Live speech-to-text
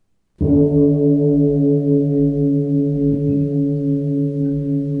May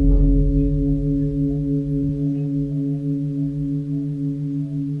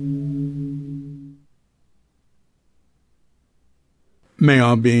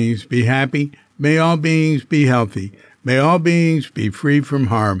all beings be happy. May all beings be healthy. May all beings be free from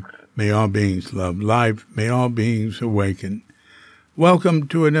harm. May all beings love life. May all beings awaken. Welcome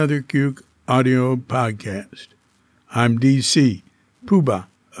to another Cuke Audio podcast. I'm DC, Poobah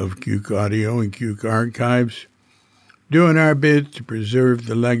of Cuke Audio and Cuke Archives, doing our bit to preserve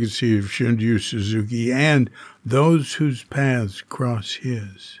the legacy of Shunryu Suzuki and those whose paths cross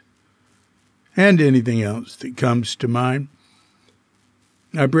his, and anything else that comes to mind.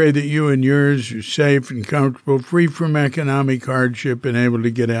 I pray that you and yours are safe and comfortable, free from economic hardship, and able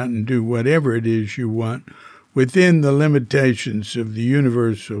to get out and do whatever it is you want within the limitations of the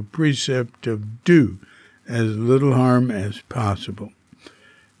universal precept of do as little harm as possible.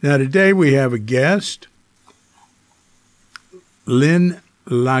 Now, today we have a guest, Lynne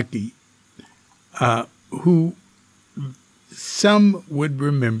Lockie, who some would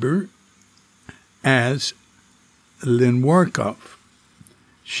remember as Lynne Warkov.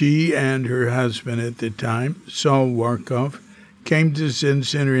 She and her husband at the time, Saul Warkov, came to Zen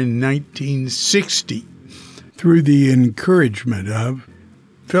Center in 1960 through the encouragement of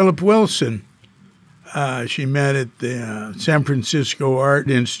Philip Wilson. She met at the San Francisco Art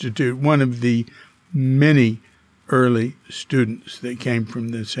Institute, one of the many early students that came from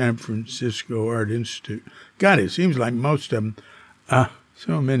the San Francisco Art Institute. God, it seems like most of them,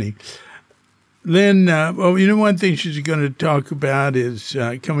 so many. Lynne, one thing she's going to talk about is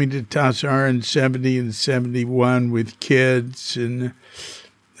coming to Tassar in 70 and 71 with kids, and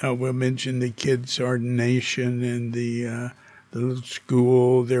we'll mention the kids' ordination and the little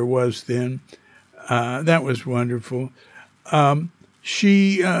school there was then. That was wonderful.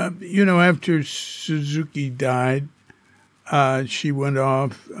 She, after Suzuki died, she went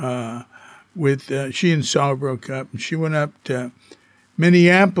off she and Saul broke up, and she went up to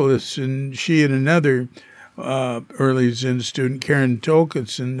Minneapolis, and she and another early Zen student, Karen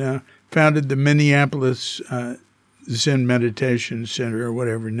Tolkinson, founded the Minneapolis Zen Meditation Center, or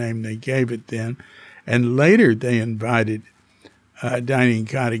whatever name they gave it then. And later they invited Dainin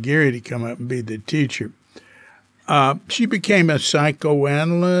Katagiri to come up and be the teacher. She became a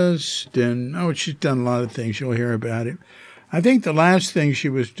psychoanalyst, and she's done a lot of things. You'll hear about it. I think the last thing she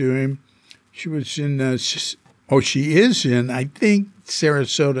was doing, she was in she is in, I think,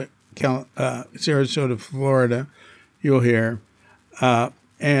 Sarasota, Florida, you'll hear,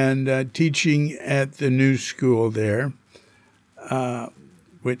 and teaching at the new school there,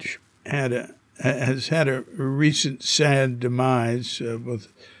 which has had a recent sad demise. We'll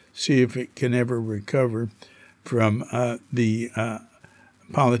see if it can ever recover from the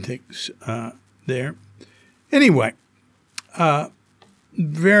politics there. Anyway,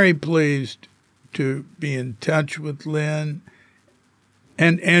 very pleased to be in touch with Lynne.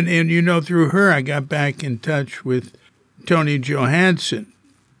 And through her, I got back in touch with Toni Johansson,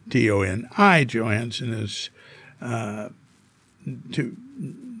 T-O-N-I Johansson, is to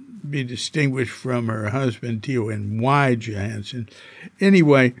be distinguished from her husband, T-O-N-Y Johansson.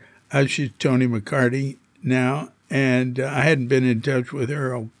 Anyway, she's Toni McCarty now, and I hadn't been in touch with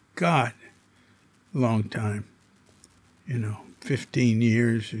her, a long time, 15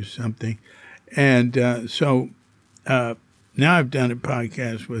 years or something. And so now I've done a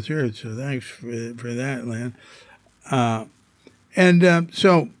podcast with her, so thanks for that, Lynne.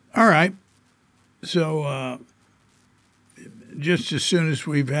 So, all right. So just as soon as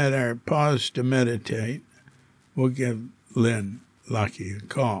we've had our pause to meditate, we'll give Lynne Lockie a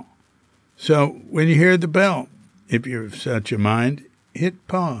call. So when you hear the bell, if you're of such a mind, hit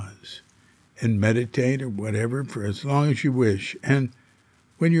pause and meditate or whatever for as long as you wish. And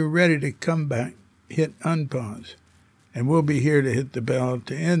when you're ready to come back, hit unpause. And we'll be here to hit the bell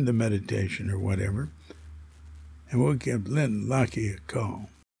to end the meditation or whatever. And we'll give Lynne Lockie a call.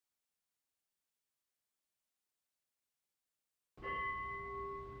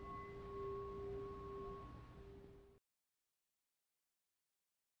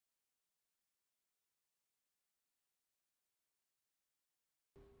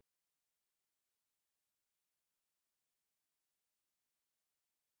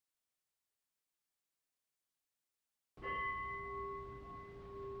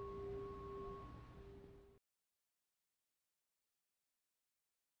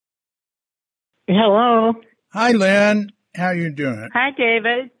 Hello. Hi, Lynne. How you doing? Hi,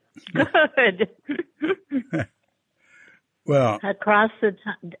 David. Good. Well, across the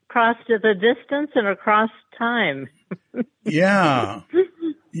distance and across time. Yeah.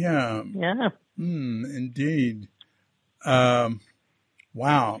 Yeah. Yeah. Indeed.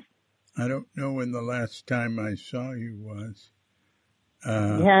 Wow. I don't know when the last time I saw you was.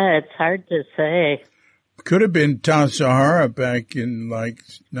 Yeah, it's hard to say. Could have been Tassajara back in like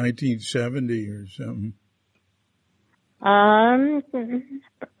 1970 or something.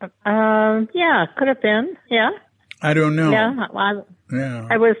 Yeah, could have been. Yeah. I don't know. Yeah.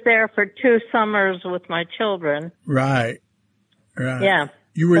 I was there for 2 summers with my children. Right. Yeah.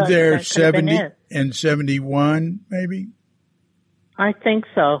 You were there that could have been 70 it. and 71, maybe? I think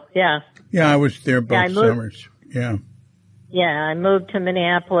so. Yeah. Yeah, I was there both I moved- summers. Yeah. Yeah, I moved to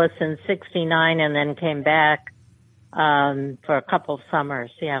Minneapolis in '69 and then came back for a couple of summers.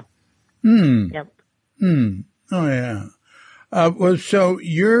 Yeah. Yep. Oh, yeah. Well, so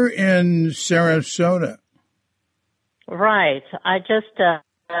you're in Sarasota. Right. I just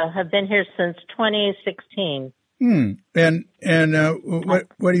have been here since 2016. And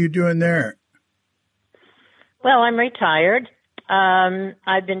what are you doing there? Well, I'm retired.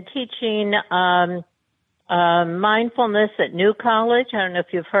 I've been teaching mindfulness at New College. I don't know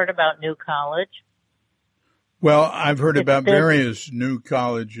if you've heard about New College. Well, I've heard about various new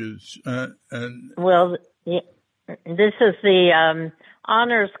colleges. Well, this is the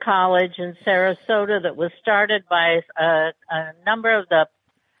honors college in Sarasota that was started by a number of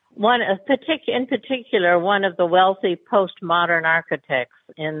in particular, one of the wealthy postmodern architects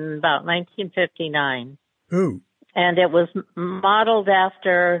in about 1959. Who? And it was modeled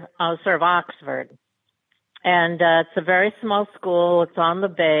after sort of Oxford. And it's a very small school. It's on the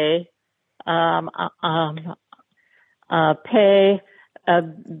bay.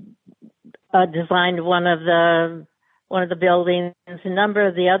 Designed one of the buildings. A number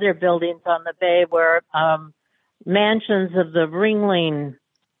of the other buildings on the bay were mansions of the Ringling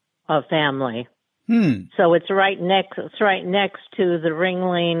family. So it's right next to the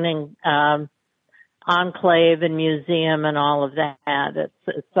Ringling and enclave and museum and all of that.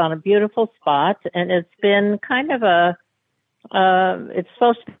 It's on a beautiful spot, and it's been kind of it's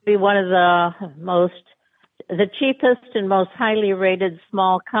supposed to be one of the cheapest and most highly rated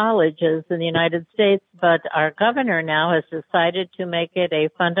small colleges in the United States, but our governor now has decided to make it a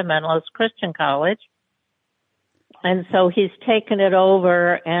fundamentalist Christian college. And so he's taken it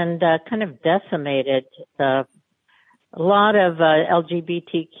over and kind of decimated a lot of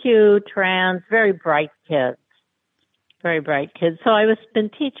LGBTQ, trans, very bright kids. So I've been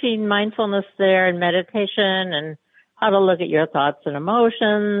teaching mindfulness there and meditation and how to look at your thoughts and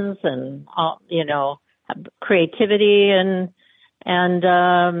emotions and, creativity and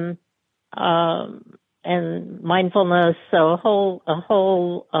mindfulness. So a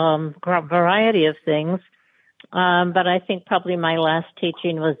whole variety of things. But I think probably my last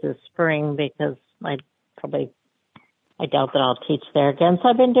teaching was this spring because I doubt that I'll teach there again. So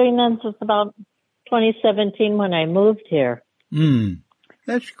I've been doing that since about 2017 when I moved here.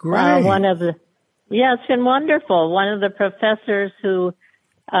 That's great. It's been wonderful. One of the professors who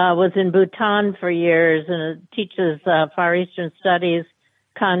was in Bhutan for years and teaches Far Eastern Studies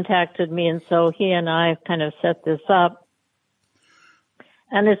contacted me, and so he and I kind of set this up.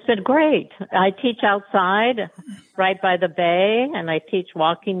 And it's been great. I teach outside right by the bay, and I teach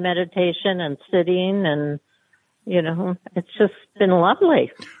walking meditation and sitting, and, it's just been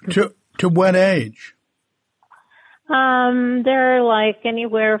lovely. To what age? They're like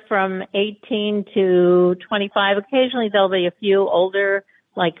anywhere from 18 to 25. Occasionally there'll be a few older,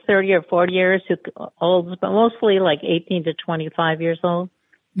 like 30 or 40 years old, but mostly like 18 to 25 years old.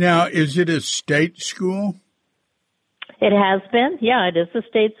 Now, is it a state school? It has been. Yeah, it is a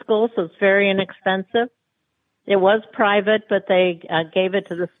state school, so it's very inexpensive. It was private, but they gave it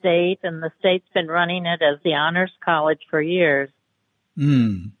to the state, and the state's been running it as the honors college for years.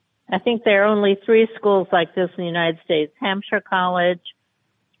 I think there are only 3 schools like this in the United States: Hampshire College,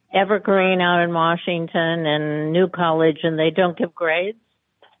 Evergreen out in Washington, and New College, and they don't give grades.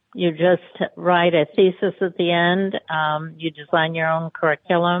 You just write a thesis at the end. You design your own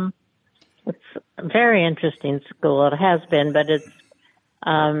curriculum. It's a very interesting school. It has been, but it's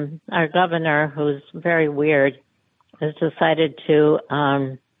our governor, who's very weird, has decided to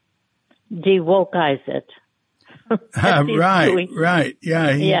de-wokeize it. Right.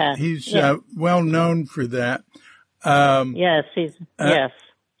 Yeah, he's well known for that. Yes, yes.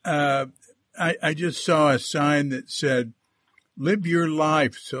 I just saw a sign that said, "Live your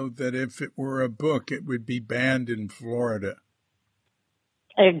life so that if it were a book, it would be banned in Florida."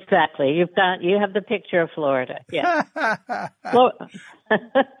 Exactly. You have the picture of Florida. Yeah.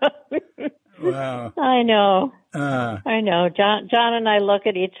 Wow. I know. I know. John and I look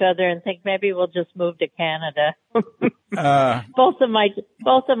at each other and think maybe we'll just move to Canada. Both of my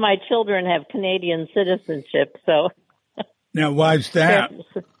children have Canadian citizenship, so. Now, why's that?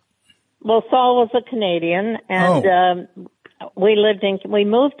 Well, Saul was a Canadian, and we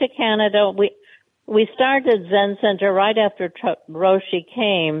moved to Canada. We started Zen Center right after Roshi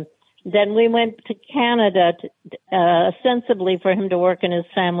came. Then we went to Canada ostensibly for him to work in his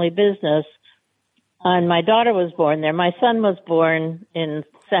family business. And my daughter was born there. My son was born in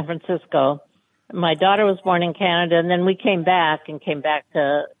San Francisco. My daughter was born in Canada, and then we came back to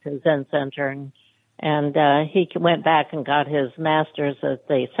Zen Center, and he went back and got his master's at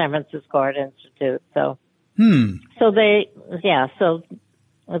the San Francisco Art Institute. So they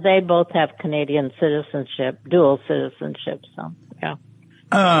both have Canadian citizenship, dual citizenship. So yeah.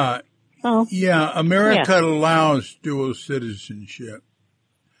 America allows dual citizenship.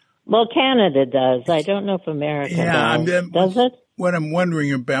 Well, Canada does. I don't know if America does. Does it? What I'm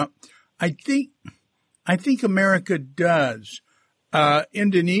wondering about, I think America does.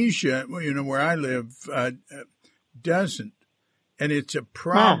 Indonesia, where I live, doesn't. And it's a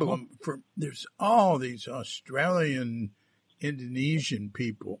problem there's all these Australian, Indonesian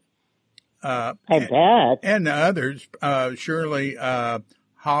people. I bet. And others, surely,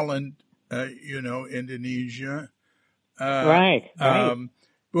 Holland, Indonesia. Right.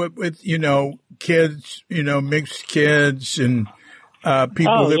 But with, kids, mixed kids and,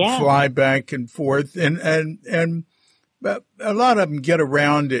 people that fly back and forth and but a lot of them get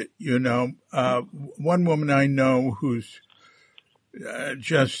around it, one woman I know who's, but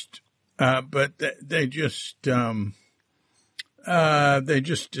they just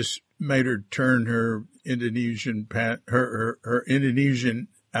made her turn her Indonesian, her Indonesian,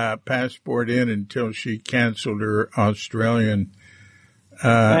 passport in until she canceled her Australian,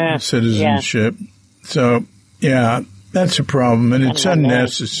 citizenship. Yeah. So, that's a problem, and it's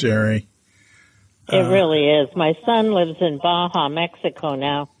unnecessary. It really is. My son lives in Baja, Mexico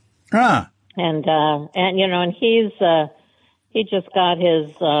now. And he just got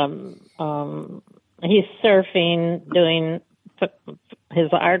his, he's surfing, doing his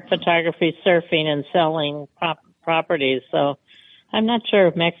art photography, surfing and selling properties. So I'm not sure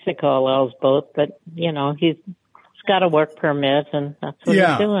if Mexico allows both, but, he's got a work permit and that's what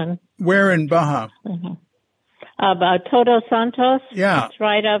he's doing. Where in Baja? About Todos Santos. Yeah. It's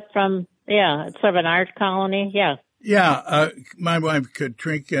right up from, it's sort of an art colony. Yeah. Yeah. My wife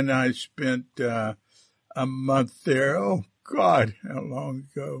Katrinka and I spent, a month there. Oh God, how long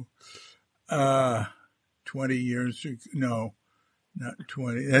ago? 20 years ago. No, not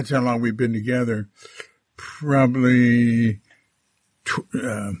 20. That's how long we've been together. Probably,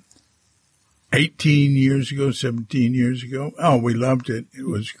 18 years ago, 17 years ago. Oh, we loved it. It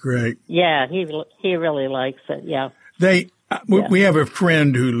was great. Yeah, he really likes it. Yeah. We have a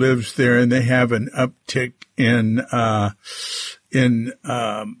friend who lives there, and they have an uptick in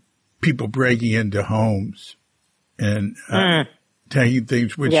people breaking into homes and taking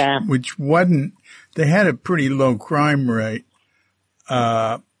things, which wasn't. They had a pretty low crime rate.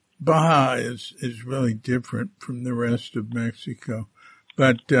 Baja is really different from the rest of Mexico.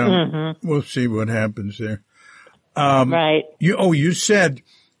 But we'll see what happens there. Right. You said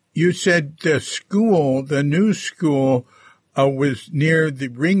the school, the new school, was near the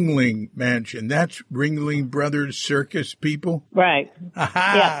Ringling Mansion. That's Ringling Brothers Circus people, right?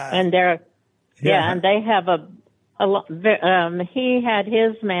 Aha. Yeah, and and they have he had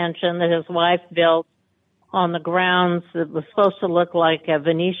his mansion that his wife built on the grounds that was supposed to look like a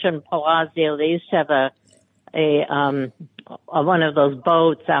Venetian Palazzo. They used to have a one of those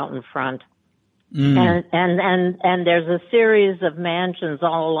boats out in front. And there's a series of mansions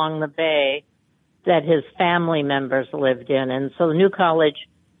all along the bay that his family members lived in. And so the new college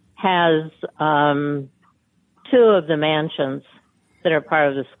has, 2 of the mansions that are part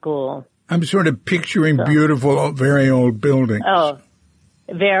of the school. I'm sort of picturing beautiful, very old buildings. Oh,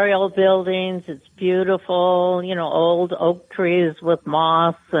 very old buildings. It's beautiful, old oak trees with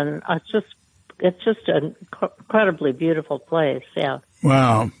moss, and it's just an incredibly beautiful place. Yeah.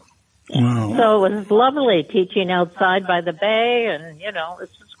 Wow. Wow. So it was lovely teaching outside by the bay, and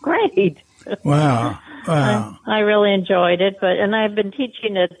it's just great. Wow. Wow. I really enjoyed it, and I've been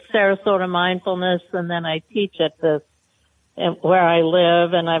teaching at Sarasota Mindfulness, and then I teach at where I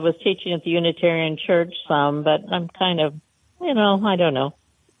live, and I was teaching at the Unitarian Church some, but I'm kind of, I don't know.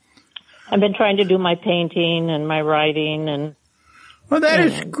 I've been trying to do my painting and my writing, and. Well, that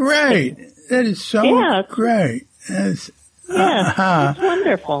is great. That is so great. It's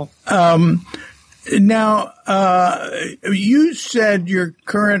wonderful. Now, you said your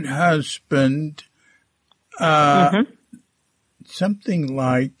current husband, something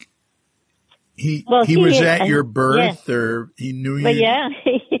like he was at your birth, or he knew you. But yeah,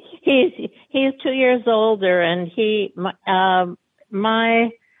 he's 2 years older, and when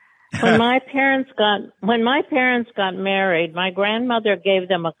my parents got married, my grandmother gave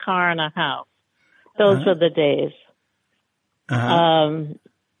them a car and a house. Those were the days.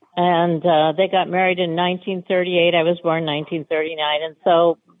 And they got married in 1938. I was born in 1939. And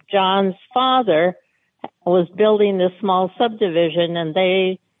so John's father was building this small subdivision, and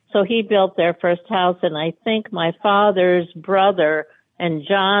so he built their first house. And I think my father's brother and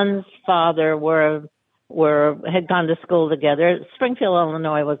John's father had gone to school together. Springfield,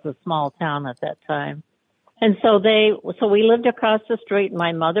 Illinois was a small town at that time. And so we lived across the street, and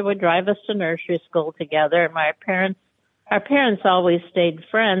my mother would drive us to nursery school together, and our parents always stayed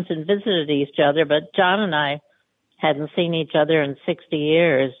friends and visited each other, but John and I hadn't seen each other in 60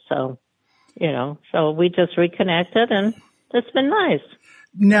 years. So, so we just reconnected, and it's been nice.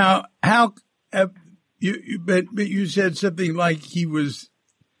 Now, how, but you said something like he was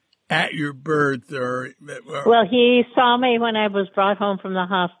at your birth, or well, he saw me when I was brought home from the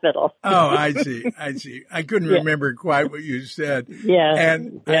hospital. Oh, I see. I couldn't remember quite what you said. Yeah.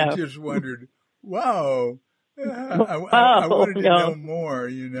 And I just wondered, wow. I wanted to know more,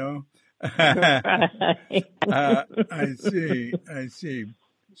 I see.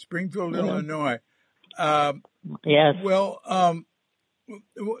 Springfield, Illinois. Yes. Well,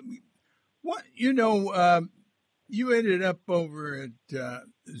 what, you ended up over at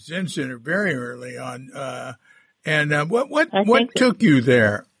Zen Center very early on. And what took you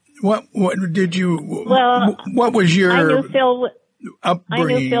there? What did you, well, what was your upbringing? I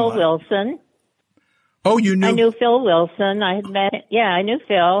knew Phil Wilson. Oh, you knew? I knew Phil Wilson. I knew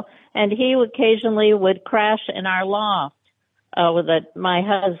Phil, and he occasionally would crash in our loft my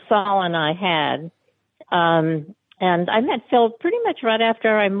husband Saul and I had. And I met Phil pretty much right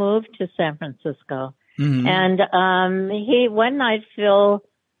after I moved to San Francisco. Mm-hmm. And one night Phil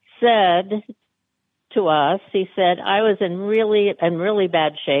said to us, he said, I was in really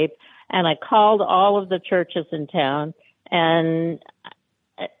bad shape, and I called all of the churches in town, and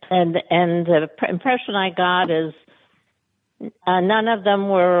the impression I got is none of them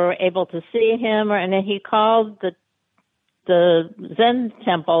were able to see him, and he called the Zen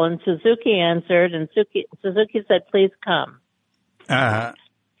temple, and Suzuki answered, and Suzuki said, please come.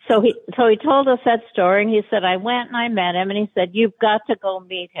 So he told us that story, and he said, I went and I met him, and he said, you've got to go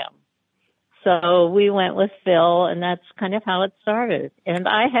meet him. So we went with Phil, and that's kind of how it started. And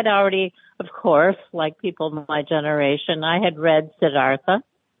I had already, of course, like people of my generation, I had read Siddhartha.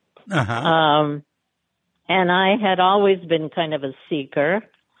 And I had always been kind of a seeker.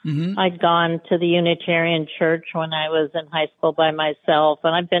 Mm-hmm. I'd gone to the Unitarian Church when I was in high school by myself,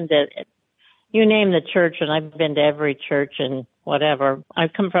 and I've been to, you name the church, and I've been to every church and whatever. I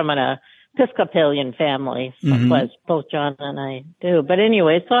come from an Episcopalian family, mm-hmm. As both John and I do. But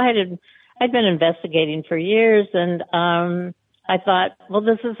anyway, so I'd been investigating for years, and I thought, well,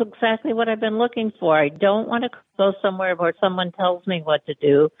 this is exactly what I've been looking for. I don't want to go somewhere where someone tells me what to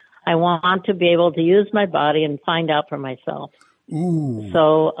do. I want to be able to use my body and find out for myself. Ooh.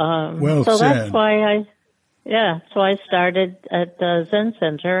 So, well so said. that's why I started at the Zen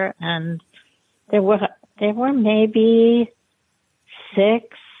Center, and there were maybe 10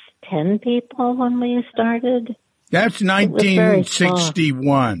 people when we started. That's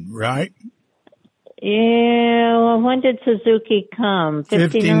 1961, right? Yeah. Well, when did Suzuki come?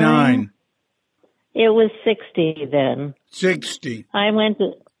 59. It was 60 then. 60. I went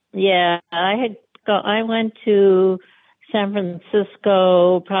to San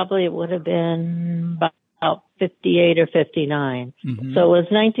Francisco, probably it would have been about 58 or 59. Mm-hmm. So it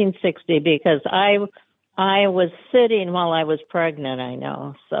was 1960 because I was sitting while I was pregnant, I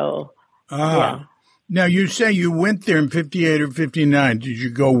know. So, yeah. Now, you say you went there in 58 or 59. Did you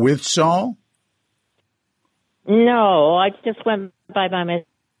go with Saul? No, I just went by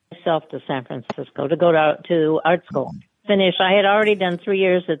myself to San Francisco to go to art school. I had already done 3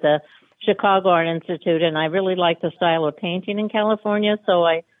 years at the Chicago Art Institute, and I really liked the style of painting in California, so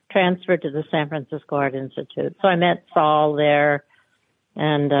I transferred to the San Francisco Art Institute. So I met Saul there,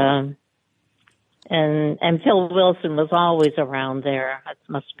 and Phil Wilson was always around there. That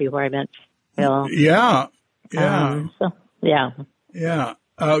must be where I met Phil. Yeah. Yeah.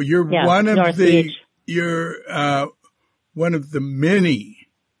 Oh, you're one of one of the many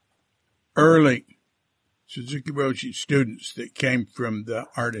early Suzuki Roshi students that came from the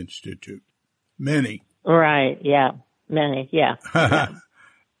Art Institute. Many. Right, yeah. Many, yeah.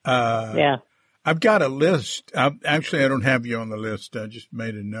 Yeah. I've got a list. Actually, I don't have you on the list. I just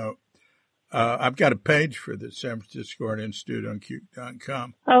made a note. I've got a page for the San Francisco Art Institute on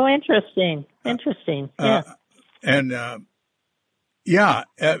Q.com. Oh, interesting. Interesting. Yeah.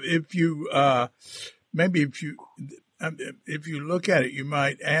 If you maybe if you look at it, you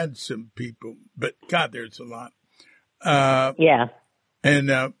might add some people. But God, there's a lot. Yeah.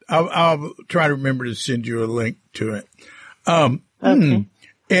 And I'll try to remember to send you a link to it. Okay.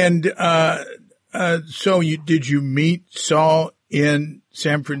 And so did you meet Saul in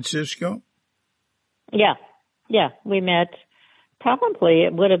San Francisco? Yeah. Yeah. We met. Probably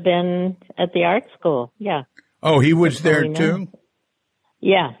it would have been at the art school. Yeah. Oh, he was there too?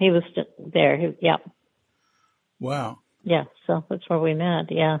 Yeah, he was there. Yeah. Wow. Yeah. So that's where we met.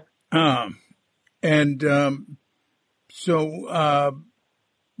 Yeah. Well,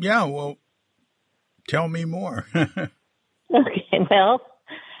 tell me more. Okay. Well,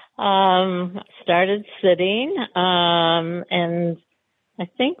 started sitting, and I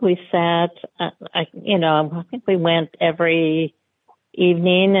think we sat, I think we went every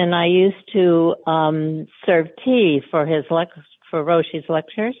evening, and I used to, serve tea for for Roshi's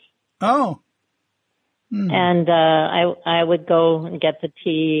lectures. Oh. And, I would go and get the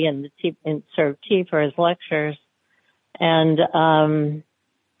tea and serve tea for his lectures. And,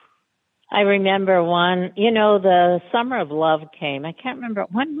 I remember the Summer of Love came. I can't remember.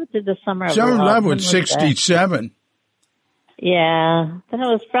 When did the Summer of Love was 67. Yeah. Then it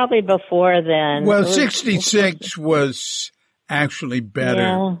was probably before then. Well, 66 was actually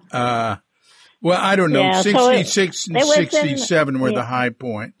better. Yeah. I don't know. Yeah, 66 and 67 were the high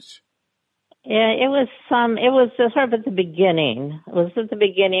points. Yeah, it was sort of at the beginning. It was at the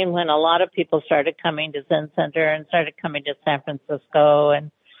beginning when a lot of people started coming to Zen Center and started coming to San Francisco,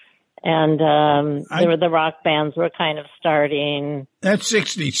 and the rock bands were kind of starting. That's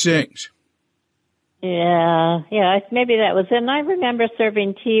 66. Yeah, maybe that was it. And I remember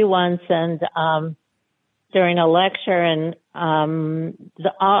serving tea once and during a lecture, and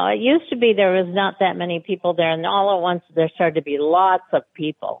it used to be there was not that many people there, and all at once there started to be lots of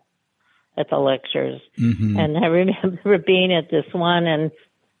people at the lectures. Mm-hmm. And I remember being at this one, and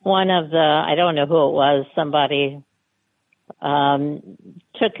one of the, I don't know who it was, somebody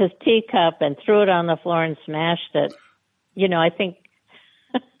took his teacup and threw it on the floor and smashed it. I think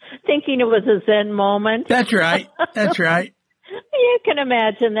thinking it was a Zen moment. That's right. That's right. You can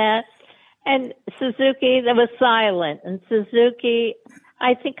imagine that. And Suzuki, there was silent. And Suzuki,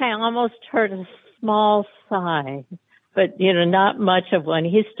 I think I almost heard a small sigh, but, not much of one.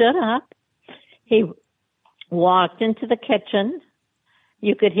 He stood up. He walked into the kitchen.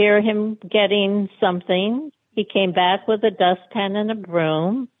 You could hear him getting something. He came back with a dustpan and a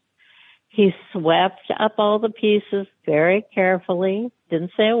broom. He swept up all the pieces very carefully,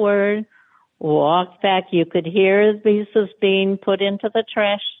 didn't say a word, walked back. You could hear the pieces being put into the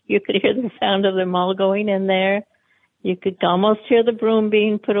trash. You could hear the sound of them all going in there. You could almost hear the broom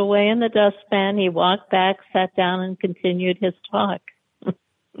being put away in the dustpan. He walked back, sat down, and continued his talk.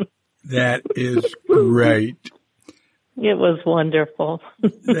 That is great. It was wonderful.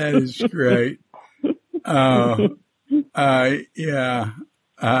 That is great.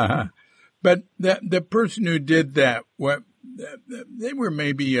 Yeah. But the person who did that, they were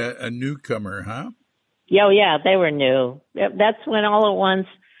maybe a newcomer, huh? Oh, yeah, they were new. That's when all at once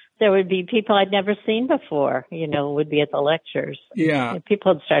there would be people I'd never seen before, would be at the lectures. Yeah.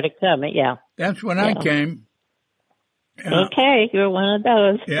 People had started coming, yeah. That's when I came. Okay, you were one of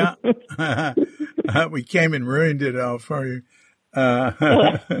those. Yeah. We came and ruined it all for you.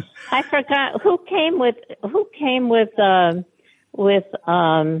 I forgot who came with oh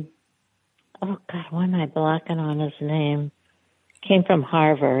God, why am I blocking on his name? Came from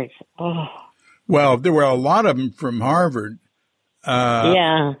Harvard. Oh. Well, there were a lot of them from Harvard.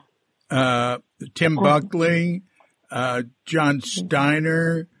 Yeah. Tim Buckley, John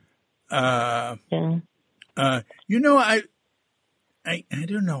Steiner. Yeah. I don't know. I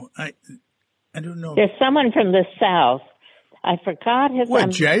don't know. There's someone from the South. I forgot his name. Well,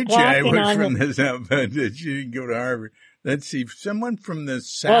 JJ was from the South, but she didn't go to Harvard. Let's see. Someone from the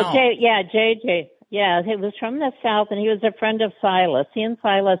South. Well, JJ. Yeah, he was from the South, and he was a friend of Silas. He and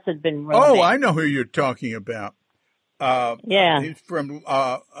Silas had been roommates. Oh, I know who you're talking about. Yeah. He's from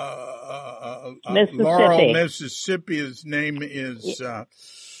Mississippi. Laurel, Mississippi. His name is, oh,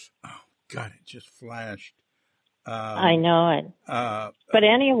 God, it just flashed. I know it. But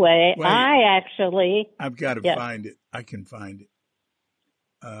anyway, wait, I've got to find it. I can find it.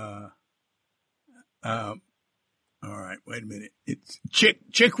 All right, wait a minute. It's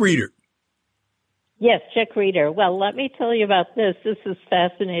Chick Reader. Yes, Chick Reader. Well, let me tell you about this. This is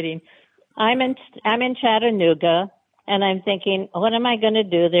fascinating. I'm in Chattanooga, and I'm thinking, what am I going to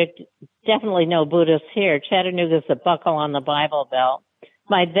do? There's definitely no Buddhists here. Chattanooga's a buckle on the Bible Belt.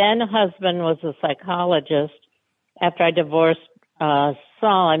 My then husband was a psychologist. After I divorced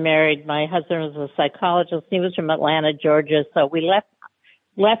Saul, I married. My husband was a psychologist. He was from Atlanta, Georgia. So we left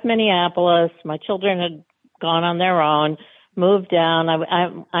Minneapolis. My children had gone on their own, moved down.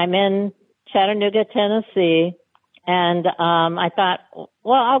 I'm in Chattanooga, Tennessee. And I thought,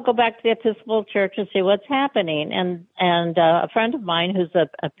 well, I'll go back to the Episcopal Church and see what's happening. And a friend of mine who's an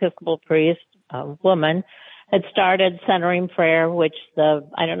Episcopal priest, a woman, had started centering prayer, which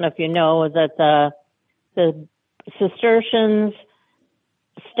I don't know if you know, that the Cistercians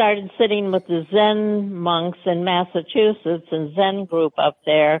started sitting with the Zen monks in Massachusetts and Zen group up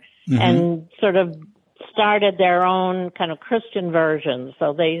there, and sort of started their own kind of Christian version.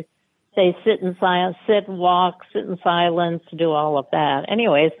 So they sit in silence, sit and walk, sit in silence, do all of that.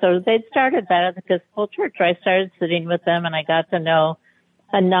 Anyway, so they'd started that at the Episcopal Church. I started sitting with them, and I got to know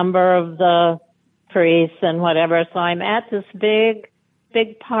a number of the priests and whatever. So I'm at this big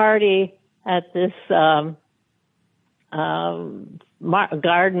party at this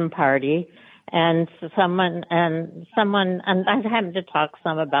garden party, and someone, and I happened to talk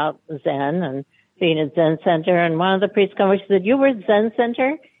some about Zen and being at Zen Center, and one of the priests came over, she said, "You were at Zen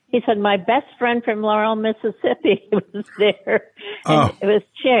Center?" He said, "My best friend from Laurel, Mississippi was there." And it was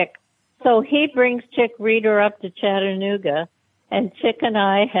Chick. So he brings Chick Reader up to Chattanooga, and Chick and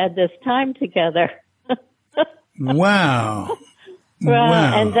I had this time together. Wow. Well,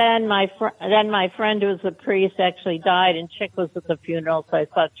 wow. and then my friend who was a priest actually died, and Chick was at the funeral, so I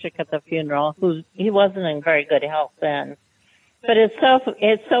saw Chick at the funeral. He wasn't in very good health then. But it's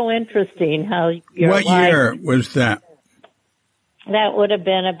so interesting how your What life, year was that? That would have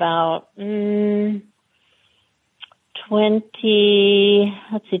been about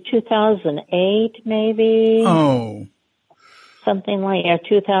 2008 maybe. Oh. Something like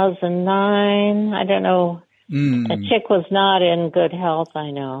 2009. I don't know. Chick was not in good health,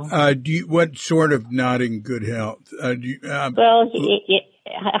 I know. What sort of not in good health? Well,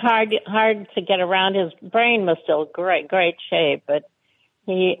 hard to get around. His brain was still great shape, but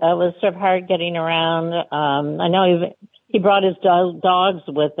he was sort of hard getting around. I know he brought his dogs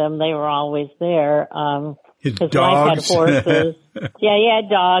with him. They were always there. His dogs? Wife had horses. Yeah, he had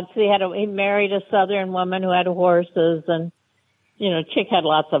dogs. He married a Southern woman who had horses, and Chick had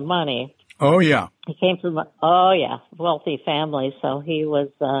lots of money. Oh yeah. He came from wealthy family, so he was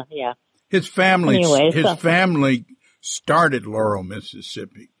His family anyway, family started Laurel,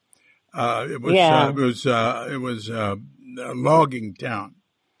 Mississippi. It was a logging town.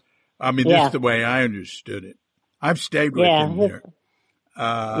 I mean, that's the way I understood it. I've stayed with him there.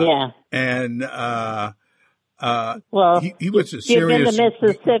 And he was a serious. You've been to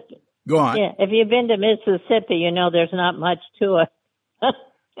Mississippi. Go on. Yeah, if you've been to Mississippi, there's not much to it.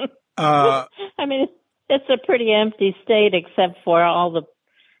 I mean, it's a pretty empty state except for all the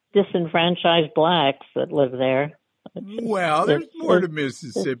disenfranchised blacks that live there. Well, there's more to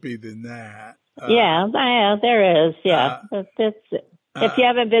Mississippi than that. There is. Yeah, if you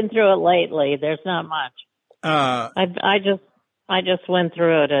haven't been through it lately, there's not much. I just went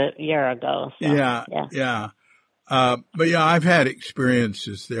through it a year ago. So, but I've had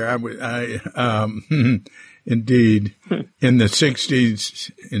experiences there. Indeed, in the 60s,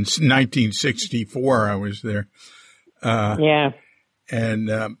 in 1964, I was there.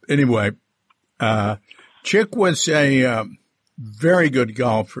 And anyway, Chick was a very good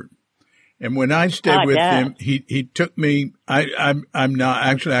golfer. And when I stayed with him, he took me, I'm not,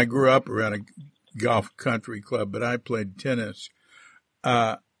 actually I grew up around a golf country club, but I played tennis.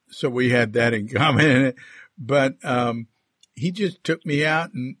 So we had that in common. But he just took me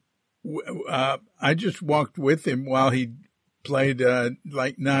out, and I just walked with him while he played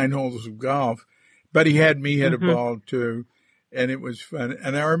like 9 holes of golf. But he had me hit a ball too, and it was fun.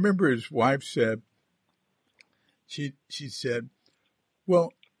 And I remember his wife said, she said,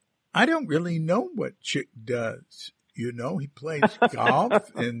 "Well, I don't really know what Chick does. He plays golf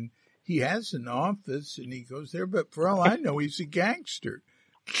and he has an office and he goes there, but for all I know, he's a gangster."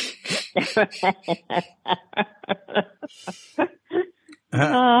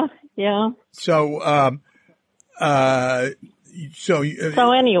 Yeah. So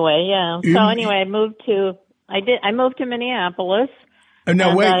anyway, I moved to Minneapolis.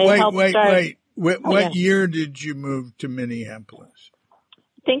 No, wait. What year did you move to Minneapolis?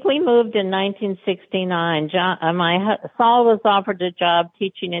 I think we moved in 1969. Saul was offered a job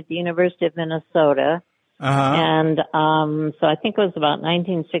teaching at the University of Minnesota. And so I think it was about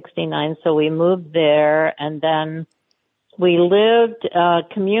 1969. So we moved there, and then we lived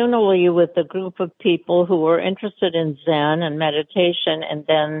communally with a group of people who were interested in Zen and meditation, and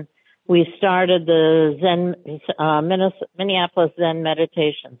then we started the Minneapolis Zen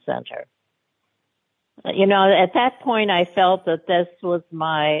Meditation Center. You know, at that point, I felt that this was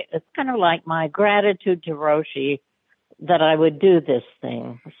it's kind of like my gratitude to Roshi that I would do this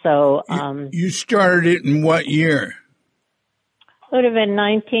thing. So, you started it in what year? It would have been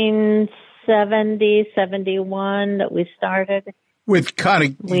 1970, 71 that we started. With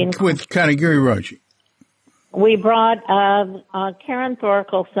Katagiri Roshi. We brought Karen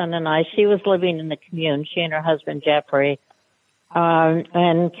Thorkelson and I. She was living in the commune, she and her husband Jeffrey.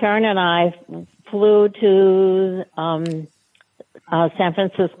 And Karen and I flew to San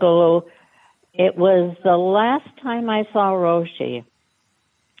Francisco. It was the last time I saw Roshi.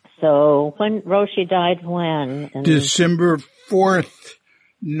 So when Roshi died, when? December 4th,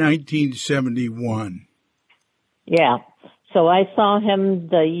 1971. Yeah. So I saw him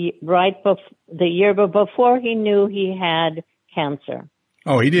the year before he knew he had cancer.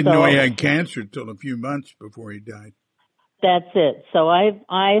 Oh, he didn't know he had cancer until a few months before he died. That's it. So I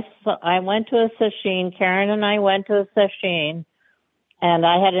went to a sesshin. Karen and I went to a sesshin, and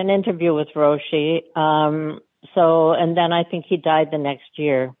I had an interview with Roshi. And then I think he died the next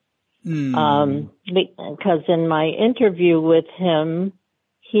year. Because in my interview with him,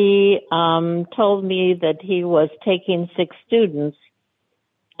 he told me that he was taking 6 students,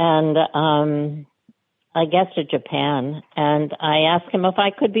 and I guess to Japan. And I asked him if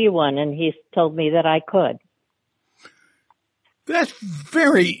I could be one, and he told me that I could. That's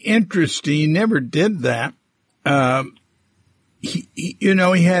very interesting. He never did that. He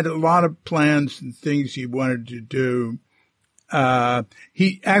had a lot of plans and things he wanted to do.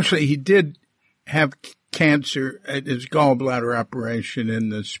 He did have cancer at his gallbladder operation in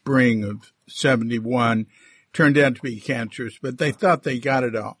the spring of 71. Turned out to be cancerous, but they thought they got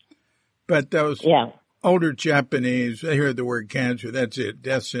it all. But those older Japanese, they heard the word cancer, that's it,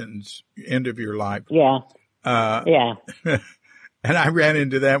 death sentence, end of your life. Yeah. And I ran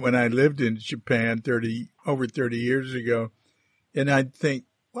into that when I lived in Japan over 30 years ago. And I'd think,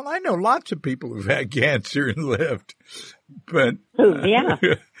 well, I know lots of people who've had cancer and lived, but. Yeah,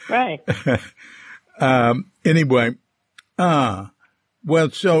 right. Anyway, well,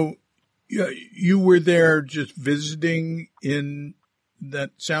 so you were there just visiting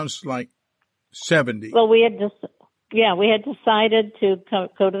that sounds like 70. Well, we had decided to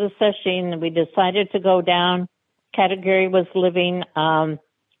go to the sesshin, and we decided to go down. Katagiri was living on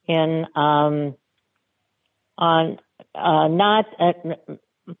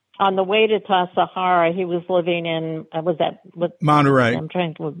the way to Tassajara. He was living in Monterey.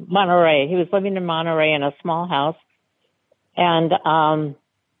 Monterey. He was living in Monterey in a small house, and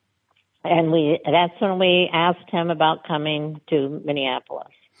that's when we asked him about coming to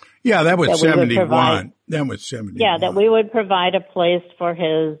Minneapolis. Yeah, that was 71. That was 71. Yeah, that we would provide a place for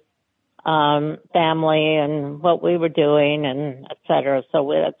his family and what we were doing and et cetera.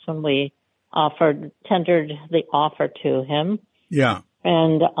 So that's when we tendered the offer to him. Yeah.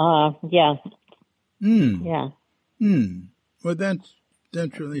 And, yeah. Yeah. Well, that's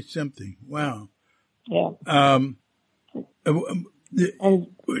really something. Wow. Yeah. Do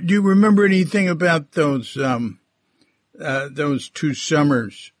you remember anything about those 2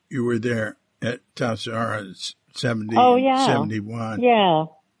 summers you were there at Tassajara, 70, 71?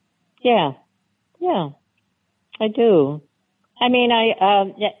 Yeah, I do. I mean,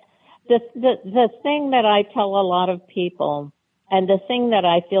 the thing that I tell a lot of people, and the thing that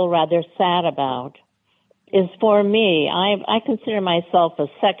I feel rather sad about, is for me, I consider myself a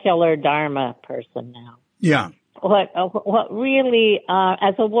secular Dharma person now. Yeah. What really,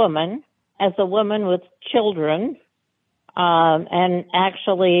 as a woman with children, and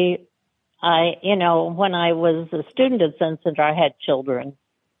actually, when I was a student at Zen Center, I had children.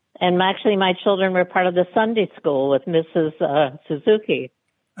 And actually, my children were part of the Sunday school with Mrs. Suzuki.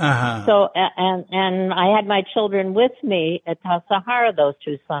 Uh-huh. So, and I had my children with me at Tassajara those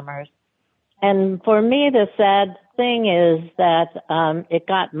 2 summers. And for me, the sad thing is that it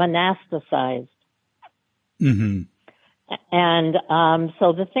got monasticized. Mm-hmm. And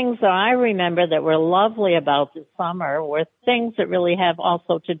so the things that I remember that were lovely about this summer were things that really have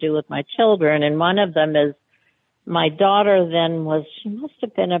also to do with my children. And one of them is my daughter then she must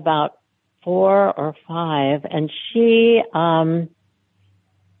have been about 4 or 5, and she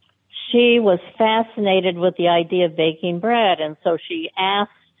was fascinated with the idea of baking bread. And so she asked,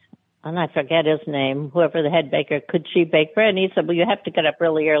 and I forget his name, whoever the head baker, could she bake bread? And he said, well, you have to get up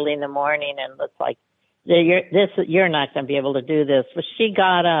really early in the morning, and it's like, you're not going to be able to do this. But she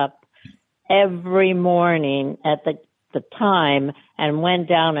got up every morning at the the time and went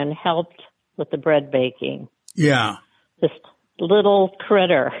down and helped with the bread baking. Yeah. This little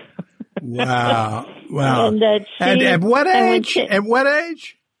critter. Wow. Wow. And at what age? At what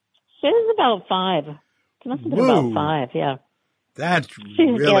age? She was about 5. She must have been about 5, yeah. That's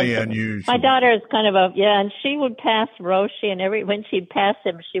really unusual. My daughter is kind of and she would pass Roshi, and when she'd pass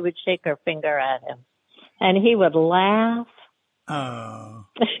him, she would shake her finger at him. And he would laugh. Oh.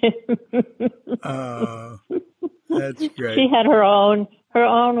 Oh. That's great. She had her own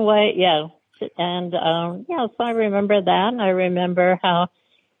way, yeah. And, so I remember that. And I remember how,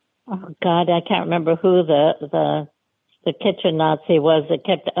 oh God, I can't remember who the kitchen Nazi was that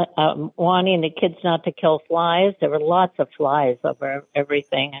kept wanting the kids not to kill flies. There were lots of flies over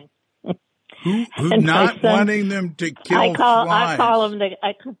everything. And who not wanting them to kill flies? I call them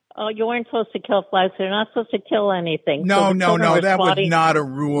you weren't supposed to kill flies. So you're not supposed to kill anything. No. That was not a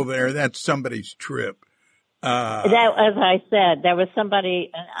rule there. That's somebody's trip. That, as I said, there was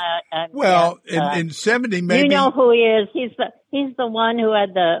somebody. In 70, maybe you know who he is. He's the one who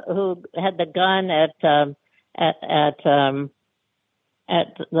had the gun at the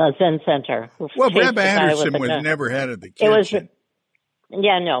Zen Center. Well, Reb Anderson was never head of the kitchen.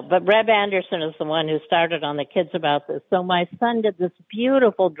 But Reb Anderson is the one who started on the kids about this. So my son did this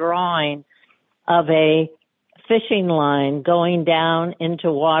beautiful drawing of a fishing line going down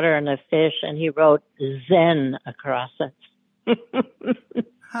into water and a fish, and he wrote Zen across it.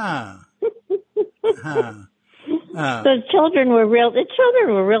 The children were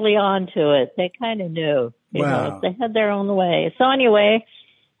really on to it. They kind of knew, you know, they had their own way. So anyway,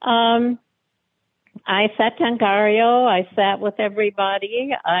 I sat Tangario. I sat with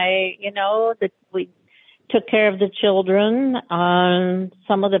everybody. We took care of the children.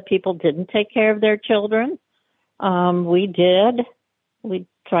 Some of the people didn't take care of their children. We did. We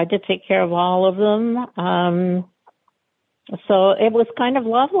tried to take care of all of them. So it was kind of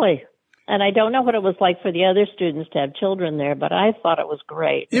lovely. And I don't know what it was like for the other students to have children there, but I thought it was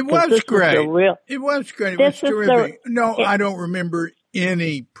great. It was great. It was great. It was terrific. I don't remember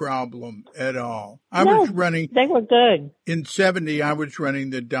any problem at all. They were good. In 70, I was running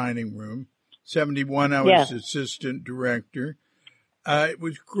the dining room. 71, I was assistant director. It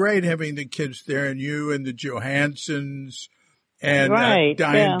was great having the kids there, and you and the Johanssons and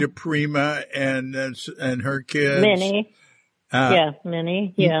Diane DePrima and her kids. Minnie.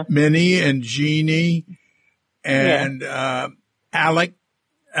 Minnie. Yeah. Minnie and Jeannie and Alec.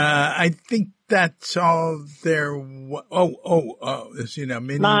 I think that's all there. Minnie.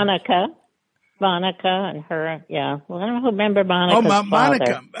 Monica and her. Yeah. Well, I don't remember Monica's father.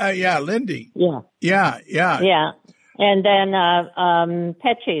 Monica. Lindy. Yeah. Yeah. And then the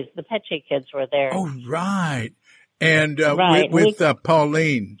Pecci kids were there. Oh, right. And with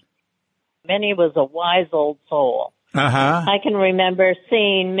Pauline. Minnie was a wise old soul. Uh-huh. I can remember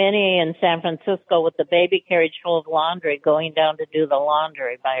seeing Minnie in San Francisco with the baby carriage full of laundry going down to do the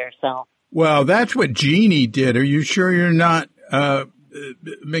laundry by herself. Well, that's what Jeannie did. Are you sure you're not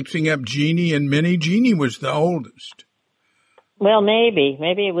mixing up Jeannie and Minnie? Jeannie was the oldest. Well, maybe.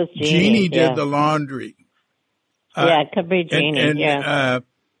 Maybe it was Jeannie. Jeannie did the laundry. It could be Jeannie,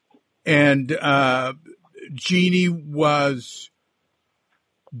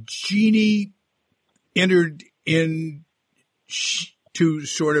 Jeannie entered into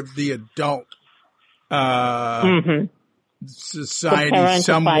sort of the adult society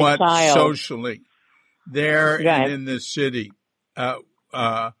somewhat socially there and in the city,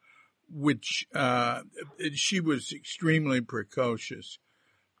 which she was extremely precocious.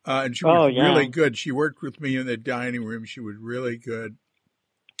 And she was really good. She worked with me in the dining room. She was really good.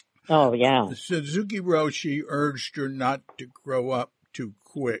 Oh, yeah. Suzuki Roshi urged her not to grow up too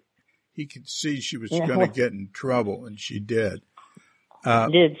quick. He could see she was going to get in trouble, and she did.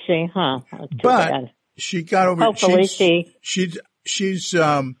 Did she? Huh? But she got over. Hopefully she's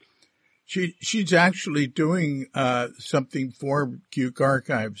actually doing something for Cuke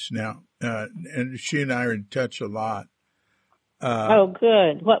Archives now, and she and I are in touch a lot.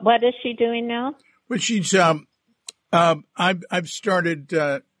 Good. What is she doing now? Well, she's I've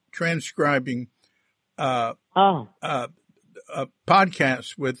started transcribing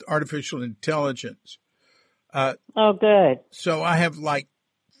podcasts with artificial intelligence. Good. So I have like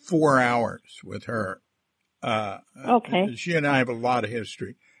 4 hours with her. Okay. She and I have a lot of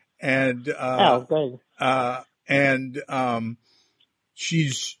history, and good.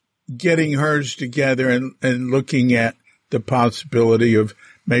 She's getting hers together and looking at the possibility of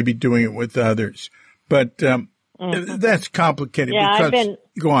maybe doing it with others. But that's complicated because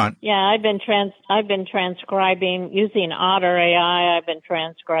go on. Yeah, I've been transcribing using Otter AI. I've been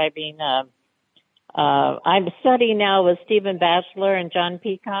transcribing I'm studying now with Stephen Batchelor and John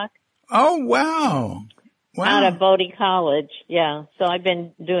Peacock. Oh, wow. Out of Bodie College, yeah. So I've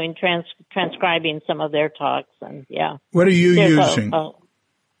been doing transcribing some of their talks, and yeah. What are you using?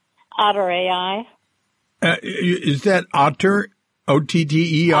 Otter AI. Is that Otter?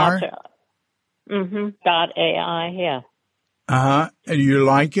 OTTER? Mm-hmm. .ai, yeah. And you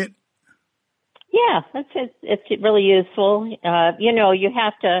like it? Yeah, it's really useful. You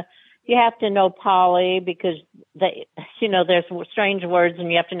have to know Pali because there's strange words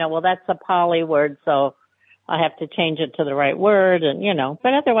and you have to know, well, that's a Pali word, so I have to change it to the right word and,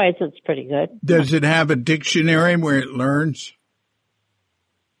 but otherwise it's pretty good. Does it have a dictionary where it learns?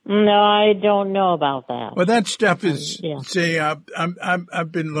 No, I don't know about that. Well, that stuff is,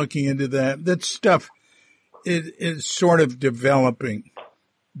 I've been looking into that. That stuff is sort of developing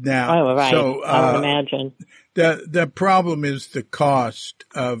now. Oh, right. So, I would imagine. The problem is the cost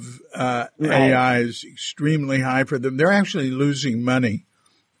of AI is extremely high for them. They're actually losing money.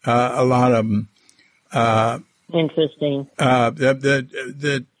 A lot of them. Interesting.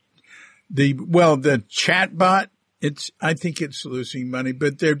 The chatbot, I think it's losing money,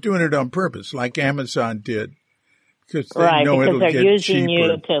 but they're doing it on purpose, like Amazon did, because they know it'll get cheaper. Because they're using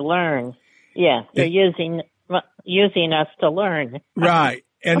you to learn. Yeah, they're using us to learn. Right,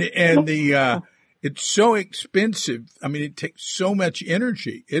 and it's so expensive. I mean, it takes so much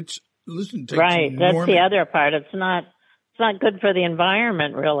energy. That's the other part. It's not good for the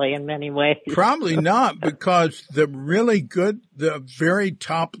environment, really, in many ways. Probably not, because the very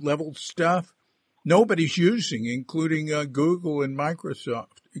top level stuff, nobody's using, including Google and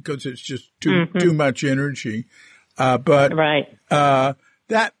Microsoft, because it's just too much energy. But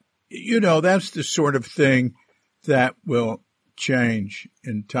that's the sort of thing that will change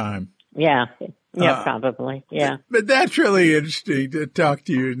in time. Yeah. Yeah, probably. Yeah. But that's really interesting to talk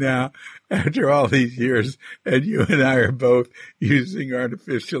to you now after all these years. And you and I are both using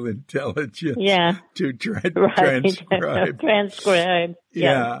artificial intelligence to transcribe. Transcribe.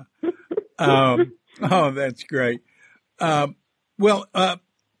 Yeah. That's great.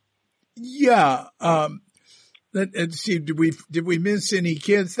 Let's see. Did we miss any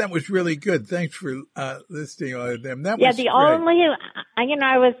kids? That was really good. Thanks for listing all of them. That was the great.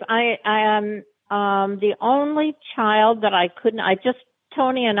 The only child that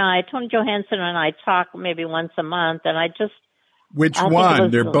Tony Johansson and I talk maybe once a month, and Which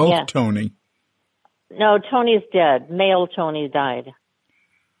one? They're both Tony. No, Tony's dead. Male Tony died.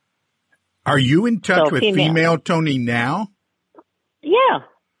 Are you in touch with female Tony now? Yeah.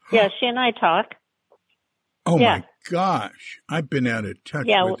 Yeah, she and I talk. Oh, my gosh. I've been out of touch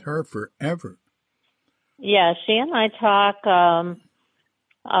with her forever. Yeah, she and I talk.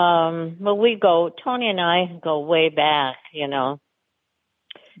 Tony and I go way back, Yeah, wow.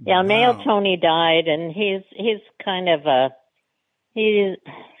 Male Tony died, and he's kind of he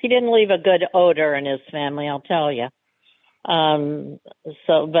didn't leave a good odor in his family, I'll tell you.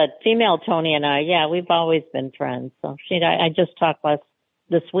 But female Tony and I, we've always been friends. So I just talked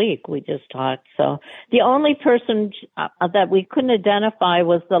this week. We just talked. So the only person that we couldn't identify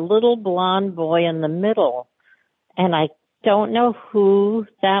was the little blonde boy in the middle, and I don't know who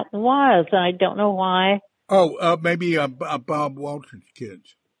that was, and I don't know why. Oh, maybe Bob Walton's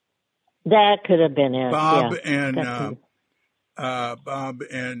kids. That could have been it. Bob and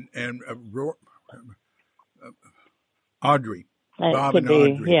Audrey. Bob and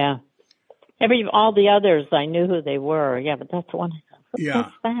Audrey. Yeah. All the others, I knew who they were. Yeah, but that's one. That's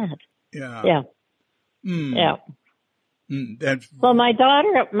bad. Yeah. Yeah. Mm. Yeah. Well, my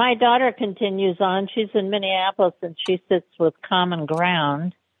daughter continues on. She's in Minneapolis, and she sits with Common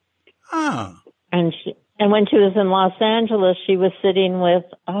Ground. Ah. And when she was in Los Angeles, she was sitting with,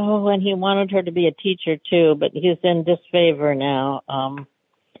 and he wanted her to be a teacher too, but he's in disfavor now.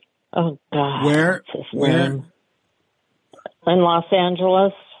 Oh God. Where? In Los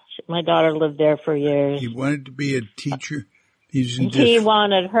Angeles. My daughter lived there for years. He wanted to be a teacher. He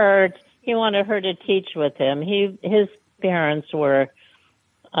wanted her to teach with him. His parents were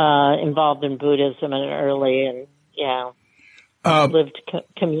involved in Buddhism early, and lived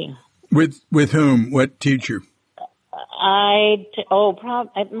commune. With whom? What teacher? It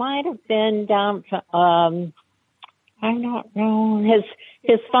might have been down to I don't know.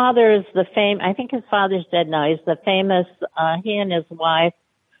 His father is I think his father's dead now. He's the famous. He and his wife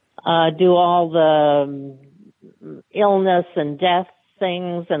do all the illness and death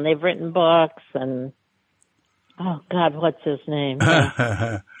things, and they've written books, and oh God, what's his name?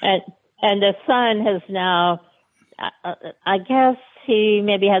 And the son has now, I guess he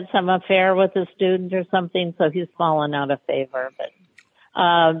maybe had some affair with a student or something, so he's fallen out of favor.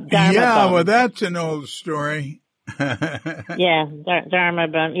 Dharma Yeah, bum. well, that's an old story. Yeah, Dharma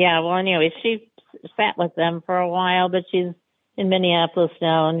bum. Yeah, well, anyway, she sat with them for a while, but she's in Minneapolis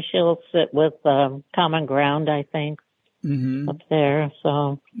now, and she'll sit with Common Ground, I think, up there.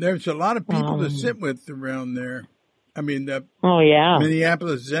 So there's a lot of people to sit with around there. I mean, the yeah.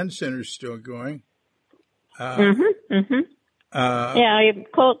 Minneapolis Zen Center is still going. Yeah, I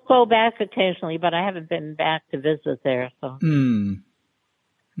go back occasionally, but I haven't been back to visit there. So, I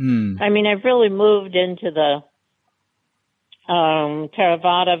mean, I've really moved into the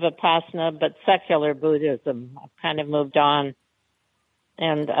Theravada Vipassana, but secular Buddhism. I've kind of moved on,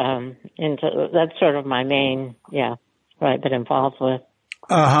 and into that's sort of my main, what I've been involved with.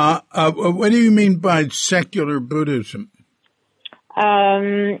 What do you mean by secular Buddhism?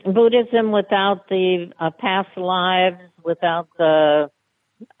 Buddhism without the past lives, without the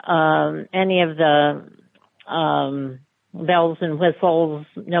any of the bells and whistles,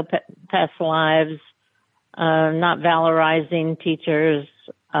 no past lives, not valorizing teachers.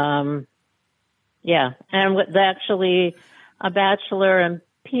 And actually, a bachelor in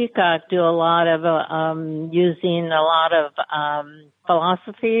Peacock do a lot of using a lot of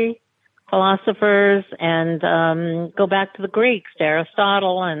philosophers, and go back to the Greeks, to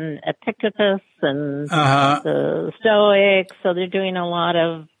Aristotle and Epictetus and the Stoics. So they're doing a lot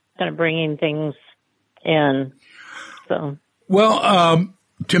of kind of bringing things in. So, well,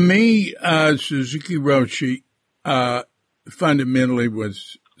 to me, Suzuki Roshi fundamentally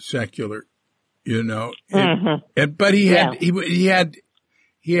was secular, you know. But he had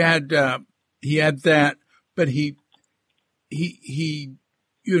that, but he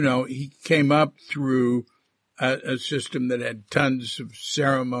you know, he came up through a system that had tons of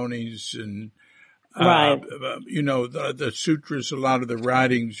ceremonies and, you know, the sutras, a lot of the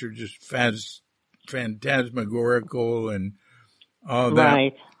writings are just phantasmagorical and all that.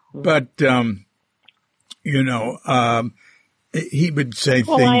 Right. But, you know, he would say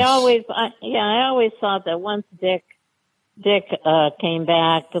things. I always thought that once Dick came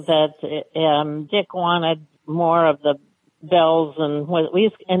back, that Dick wanted more of the bells and what we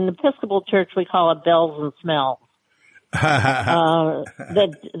in the Episcopal Church we call it bells and smells. That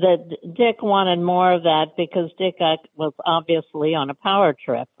Dick wanted more of that because Dick was obviously on a power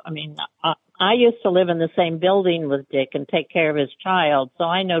trip. I mean, I used to live in the same building with Dick and take care of his child, so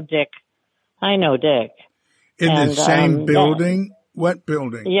I know Dick. In the same building? What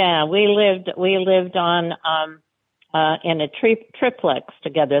building? Yeah, we lived on in a triplex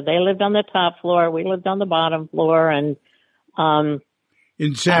together. They lived on the top floor, we lived on the bottom floor, and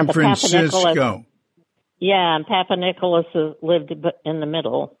in San Francisco. Yeah, and Papa Nicholas lived in the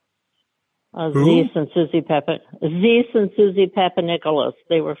middle. Who? Zeus and Susie Papa Nicholas.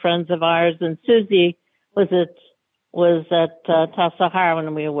 They were friends of ours, and Susie was at Tassajara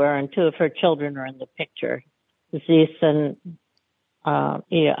when we were, and two of her children are in the picture. Zeus and I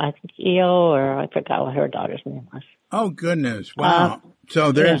think Io, or I forgot what her daughter's name was. Oh goodness! Wow.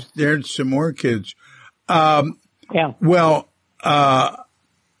 So there's some more kids. Well,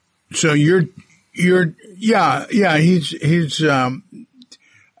 so you're he's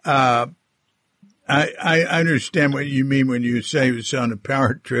I understand what you mean when you say he was on a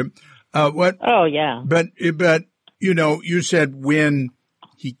power trip. What? Oh yeah. But you know, you said when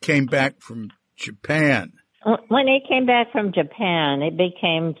he came back from Japan. When he came back from Japan, it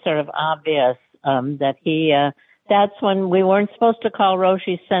became sort of obvious that he. That's when we weren't supposed to call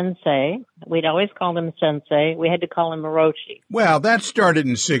Roshi Sensei. We'd always call him Sensei. We had to call him Roshi. Well, that started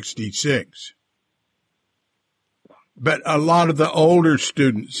in '66. But a lot of the older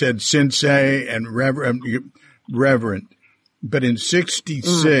students said Sensei and Reverend. But in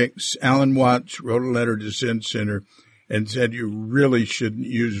 '66, Alan Watts wrote a letter to Zen Center and said you really shouldn't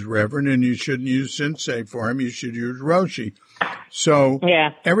use Reverend and you shouldn't use Sensei for him. You should use Roshi. So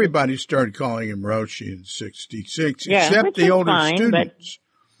everybody started calling him Roshi in '66, except the older students.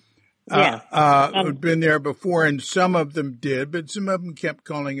 Who'd been there before, and some of them did, but some of them kept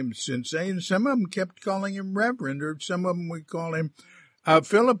calling him Sensei, and some of them kept calling him Reverend, or some of them would call him,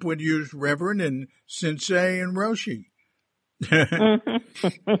 Philip would use Reverend and Sensei and Roshi.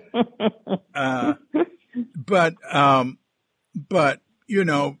 But, you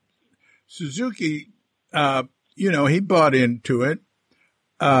know, Suzuki, you know, he bought into it.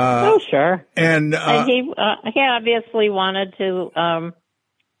 Sure. And he obviously wanted to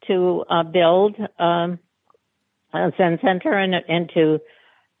build a Zen Center into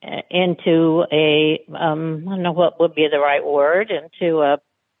a I don't know what would be the right word, into a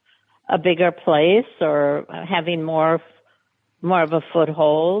bigger place, or having more more of a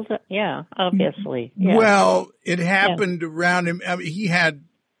foothold. Yeah, obviously. Yeah. Well, it happened around him. I mean, he had,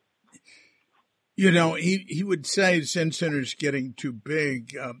 he would say Zen Center's getting too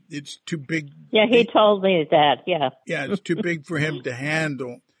big. It's too big. Yeah, he told me that. Yeah. Yeah, it's too big for him to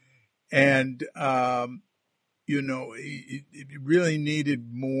handle. And, he really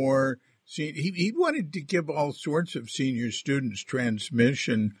needed more. He wanted to give all sorts of senior students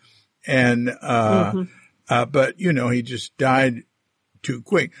transmission, and but he just died too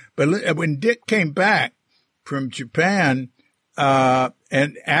quick. But when Dick came back from Japan,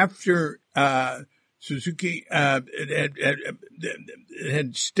 and after Suzuki had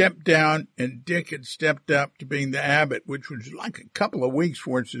stepped down and Dick had stepped up to being the abbot, which was like a couple of weeks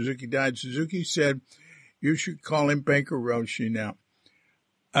before Suzuki died, Suzuki said, "You should call him Baker Roshi now."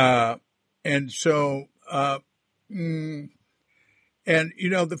 And so, and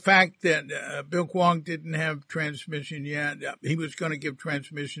the fact that Bill Kwong didn't have transmission yet, he was going to give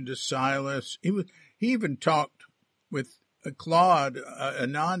transmission to Silas. He even talked with Claude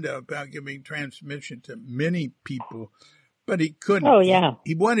Ananda about giving transmission to many people, but he couldn't. Oh, yeah.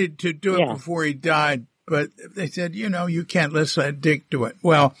 He wanted to do it before he died, but they said, you can't let Dick do it.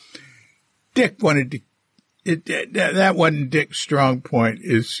 Well, Dick wanted to. That wasn't Dick's strong point.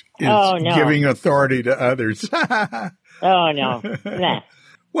 Is giving authority to others. Oh no, nah.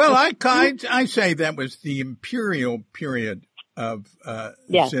 Well, I say that was the imperial period of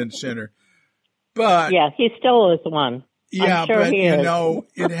Zen Center, but he still is one. Yeah, I'm sure but he is.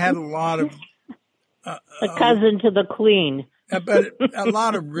 It had a lot of a cousin to the Queen. But a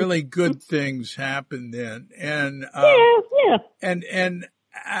lot of really good things happened then, and and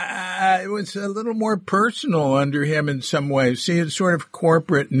it was a little more personal under him in some ways. See, it's sort of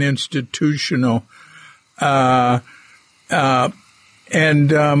corporate and institutional, and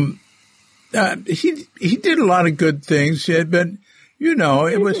he did a lot of good things. But it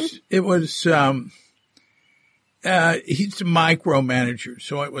was he's a micromanager,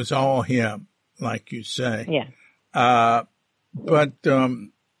 so it was all him, like you say. Yeah. But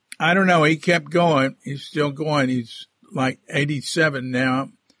I don't know. He kept going. He's still going. He's like 87 now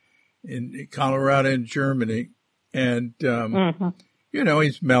in Colorado and Germany. And,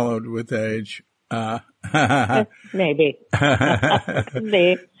 he's mellowed with age. Maybe.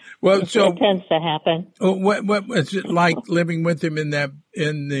 Well, so it tends to happen. What was it like living with him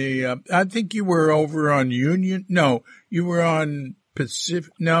I think you were over on Union. No, you were on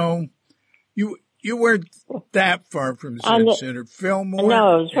Pacific. No, you weren't that far from Zen Center. Fillmore?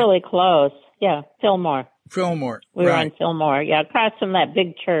 No, it was really close. Yeah, Fillmore. We were on Fillmore. Yeah, across from that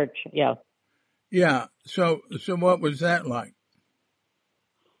big church. Yeah. Yeah. So what was that like?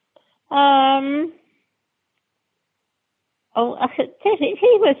 He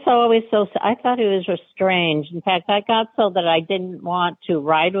was always so. I thought he was strange. In fact, I got so that I didn't want to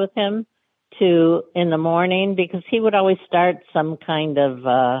ride with him in the morning because he would always start some kind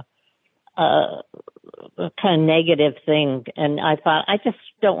of negative thing. And I thought, I just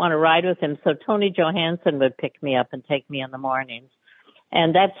don't want to ride with him. So Tony Johansson would pick me up and take me in the mornings.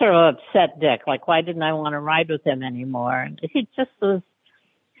 And that sort of upset Dick. Like, why didn't I want to ride with him anymore? And he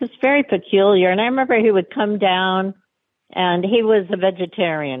was very peculiar. And I remember he would come down, and he was a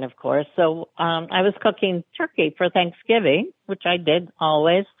vegetarian, of course. So I was cooking turkey for Thanksgiving, which I did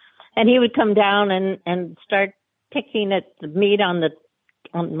always. And he would come down and start picking at the meat on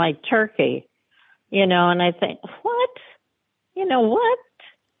my turkey, and I think, what? What?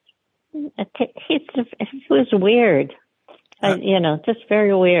 It was weird. Just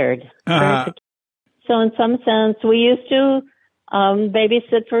very weird. So in some sense, we used to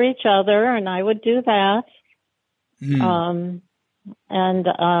babysit for each other, and I would do that. But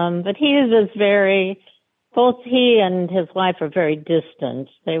he was both he and his wife are very distant.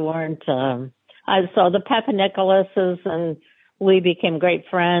 They weren't, so the Papanicolases and we became great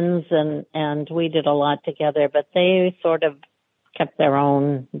friends, and we did a lot together, but they sort of kept their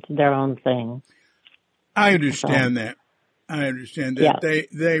own thing. I understand that. Yeah.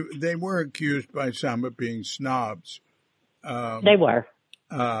 They were accused by some of being snobs. They were.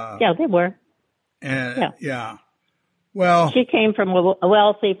 They were. And yeah. Well, she came from a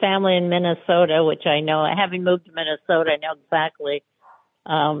wealthy family in Minnesota, which I know. Having moved to Minnesota, I know exactly.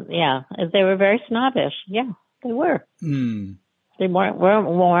 They were very snobbish. Yeah, they were. They weren't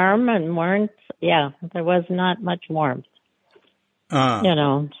warm and weren't. Yeah, there was not much warmth.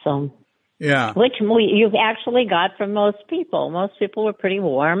 So. Yeah. Which you actually got from most people. Most people were pretty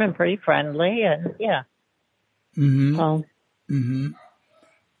warm and pretty friendly, and yeah. It's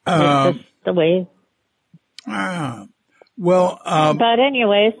just the way. Well, but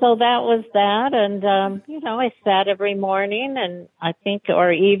anyway, so that was that. And, I sat every morning and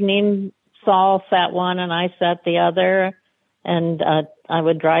or evening, Saul sat one and I sat the other. And, I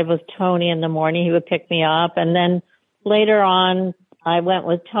would drive with Tony in the morning. He would pick me up. And then later on, I went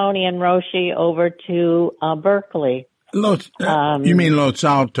with Tony and Roshi over to, Berkeley. You mean Los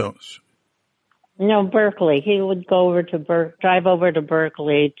Altos? No, Berkeley. He would go over to drive over to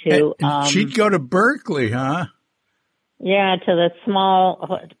Berkeley to. And she'd go to Berkeley, huh? Yeah, to the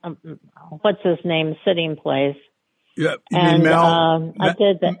small, what's his name, sitting place. Yeah, and Mel, I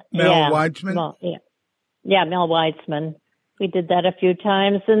did that. Mel Weitzman. Mel Weitzman. We did that a few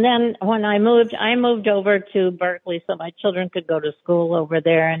times, and then when I moved over to Berkeley so my children could go to school over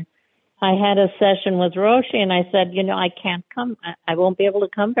there, and I had a session with Roshi, and I said, I can't come. I won't be able to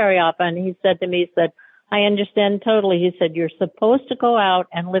come very often. He said to me, I understand totally. He said, you're supposed to go out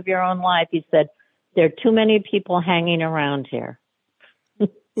and live your own life. He said, there are too many people hanging around here.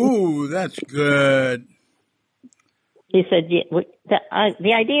 Ooh, that's good. He said,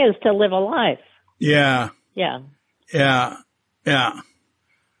 the idea is to live a life. Yeah. Yeah. Yeah. Yeah.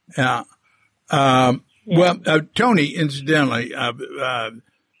 Yeah. Well, Tony, incidentally,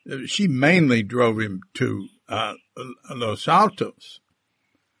 she mainly drove him to Los Altos.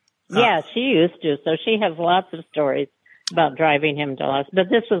 Yeah, she used to. So she has lots of stories about driving him to Los. But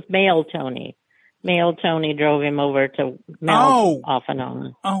this was male Tony. Male Tony drove him over to Mel off and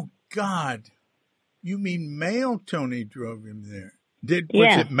on. Oh, God. You mean male Tony drove him there?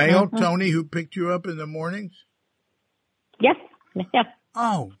 Was it male Tony who picked you up in the mornings? Yeah. Yeah.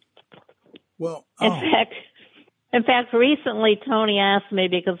 Oh. Well, In fact, recently Tony asked me,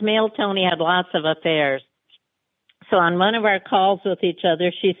 because male Tony had lots of affairs. So on one of our calls with each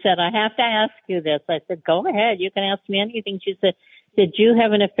other, she said, I have to ask you this. I said, go ahead. You can ask me anything. She said, did you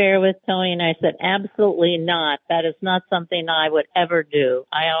have an affair with Tony? And I said, absolutely not. That is not something I would ever do.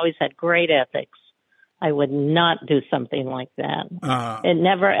 I always had great ethics. I would not do something like that. There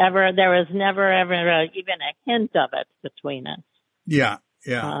was never, ever even a hint of it between us. Yeah,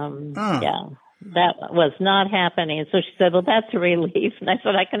 yeah. Yeah, that was not happening. So she said, well, that's a relief. And I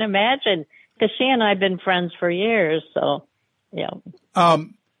said, I can imagine, because she and I have been friends for years. So, yeah.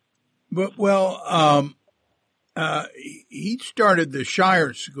 He started the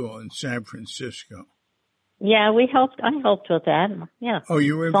Shire School in San Francisco. Yeah, I helped with that. Yeah. Oh,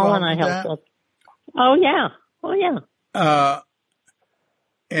 you were involved Saul and I with helped that? with. Oh, yeah. Oh, yeah.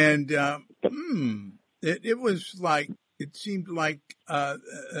 It was like, it seemed like a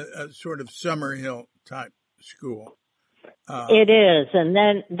sort of Summerhill type school. It is. And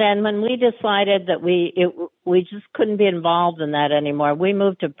then when we decided that we just couldn't be involved in that anymore, we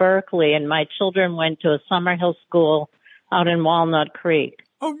moved to Berkeley, and my children went to a Summerhill school out in Walnut Creek.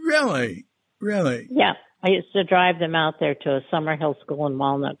 Oh, really? Really? Yeah. I used to drive them out there to a Summerhill school in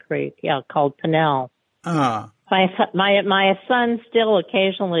Walnut Creek, called Pinnell. My son still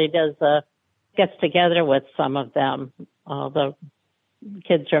occasionally gets together with some of them, the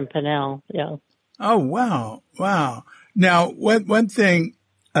kids from Pinnell, yeah. Oh, wow. Wow. Now, one thing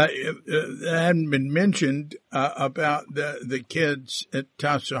that hadn't been mentioned about the kids at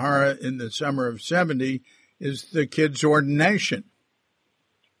Tassajara in the summer of 70 is the kids' ordination.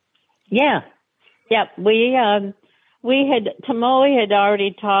 Yeah. Yeah, Tomoe had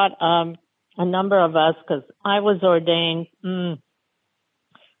already taught a number of us, because I was ordained,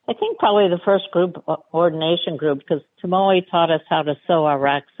 I think probably the first ordination group, because Tomoe taught us how to sew our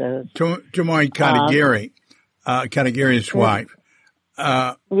raxas. Tomoe Katagiri, Katagiri's wife.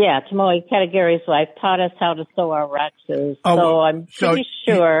 Tomoe Katagiri's wife taught us how to sew our raxas. So I'm pretty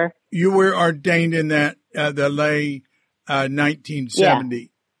sure. You were ordained in that, the lay 1970.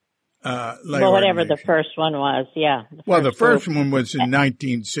 Whatever the first one was, yeah. The first one was in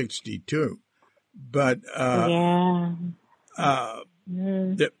 1962, but the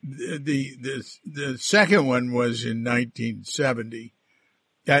second one was in 1970,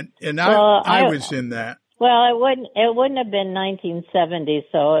 and I was in that. Well, it wouldn't have been 1970,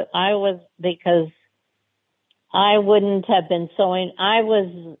 so because I wouldn't have been sewing. I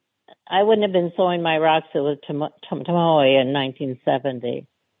wouldn't have been sewing my raxa with Tomoe in 1970.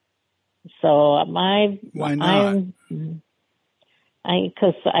 So why not?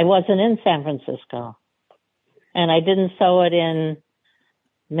 Because I wasn't in San Francisco, and I didn't sew it in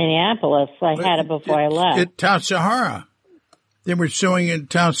Minneapolis. I had it before I left. At Tassajara, they were sewing in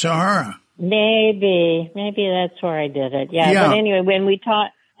Tassajara. Maybe that's where I did it. Yeah. But anyway, when we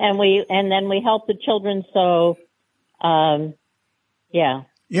taught and then we helped the children sew, sew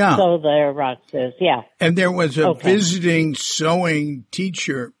their raxas. Yeah. And there was a visiting sewing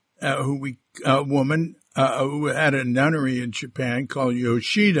teacher, a woman, who had a nunnery in Japan called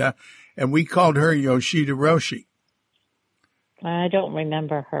Yoshida, and we called her Yoshida Roshi. I don't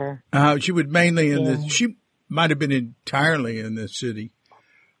remember her. She was mainly in she might have been entirely in the city.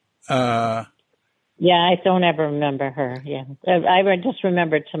 Yeah, I don't ever remember her. Yeah, I just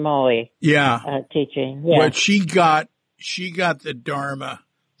remember Tomoe. Yeah, teaching. Yeah, but she got the Dharma,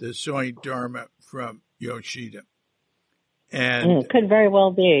 the Soin Dharma from Yoshida, and could very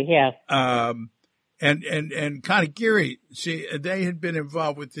well be. Yeah. And Katagiri, see, they had been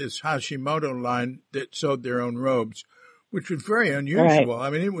involved with this Hashimoto line that sewed their own robes, which was very unusual. Right. I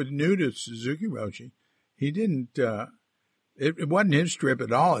mean, it was new to Suzuki Roshi. He didn't. It wasn't his trip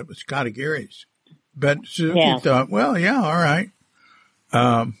at all. It was Katagiri's. But Suzuki thought, well, yeah, all right.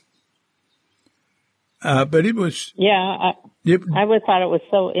 But it was. Yeah, I would thought it was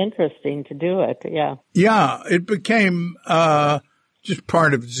so interesting to do it. Yeah. Yeah, it became just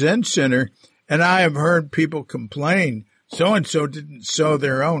part of Zen Center, and I have heard people complain so and so didn't sew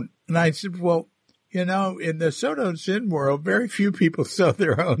their own, and I said, well, you know, in the Soto Zen world, very few people sew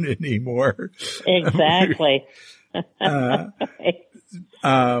their own anymore. Exactly. Yeah,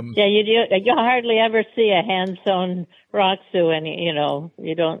 you hardly ever see a hand-sewn rakusu, and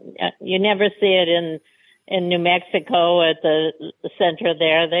you never see it in New Mexico at the center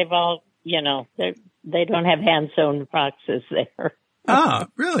there. They've all, they don't have hand-sewn rakusus there. Ah,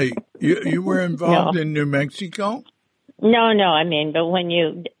 really? You were involved in New Mexico? No, I mean, but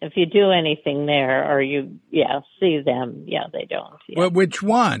if you do anything there or see them, they don't. Yeah. Well, which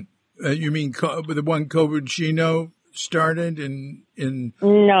one? You mean the one Kobuchino started in?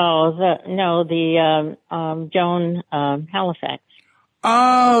 No, the Joan Halifax.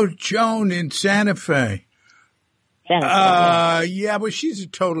 Oh, Joan in Santa Fe. Santa Fe. Yeah, but she's a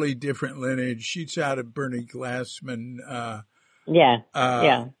totally different lineage. She's out of Bernie Glassman.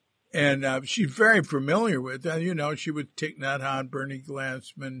 And she's very familiar with that. She was Thich Nhat Hanh, Bernie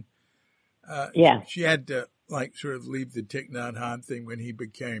Glassman. She had to sort of leave the Thich Nhat Hanh thing when he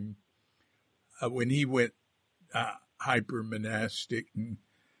became, when he went hyper monastic and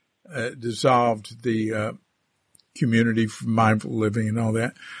dissolved the community for mindful living and all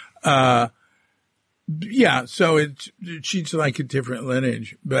that. So she's like a different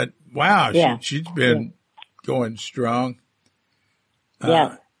lineage, but wow, she's been going strong.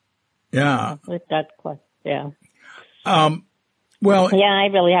 With that question, Well, I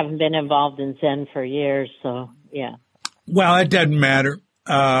really haven't been involved in Zen for years, so yeah. Well, it doesn't matter.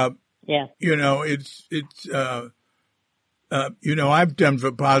 Yeah. I've done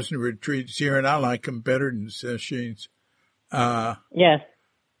Vipassana retreats here, and I like them better than sessions. Yes.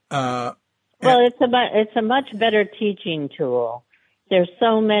 Well, it's a much better teaching tool. There's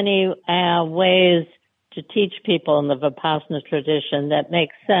so many ways to teach people in the Vipassana tradition that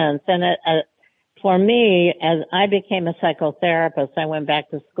makes sense. And for me, as I became a psychotherapist, I went back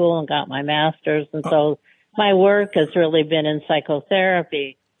to school and got my master's, and so my work has really been in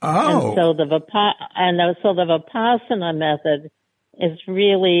psychotherapy. Oh. And so the Vipassana method is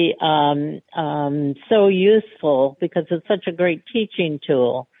really so useful because it's such a great teaching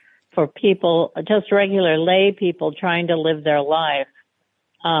tool for people, just regular lay people trying to live their life.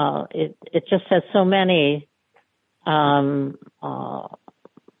 It just has so many sort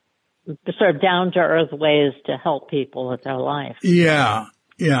of down to earth ways to help people with their life. Yeah.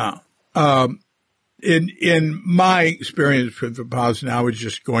 In my experience with Vipassana, I was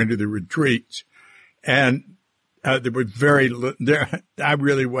just going to the retreats, and there was very little there. I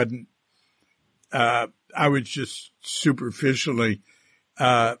really wasn't. I was just superficially,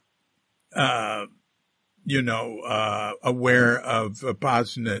 aware of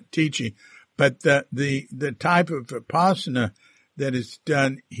Vipassana teaching, but the type of Vipassana that is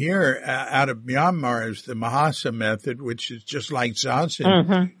done here out of Myanmar is the Mahasa method, which is just like Zazen.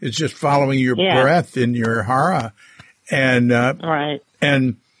 Mm-hmm. It's just following your breath in your hara. And, right.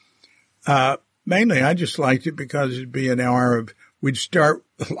 And, mainly I just liked it because it'd be an hour we'd start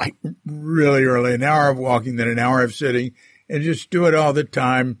like really early, an hour of walking, then an hour of sitting, and just do it all the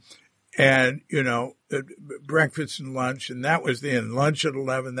time. And, breakfast and lunch, and that was the end. Lunch at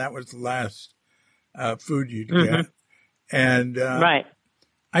 11, that was the last, food you'd get. And, right.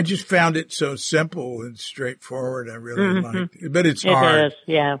 I just found it so simple and straightforward. I really liked it, but it's hard. It is,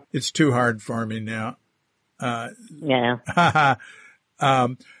 yeah. It's too hard for me now. Yeah.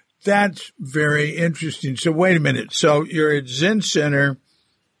 That's very interesting. So wait a minute. So you're at Zen Center,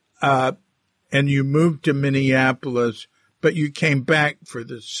 and you moved to Minneapolis, but you came back for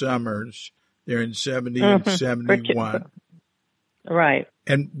the summers there in 70 and 71. Right.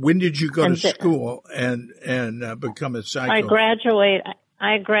 And when did you go to school and become a psycho?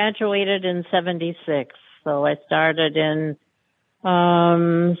 I graduated in 76. So I started in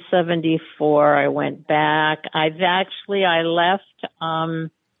 74. I went back. I left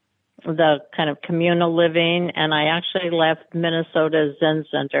the kind of communal living, and I actually left Minneapolis Zen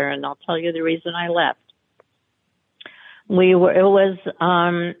Center, and I'll tell you the reason I left. It was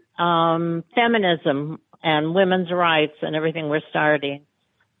feminism and women's rights and everything were starting.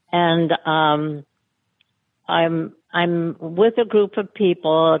 And I'm with a group of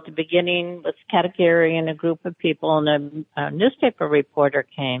people at the beginning with Katagiri and a group of people, and a newspaper reporter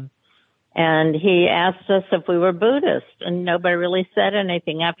came. And he asked us if we were Buddhist, and nobody really said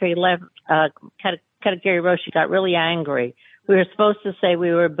anything. After he left, Katagiri Roshi got really angry. We were supposed to say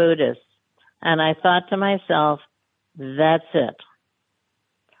we were Buddhists. And I thought to myself, that's it.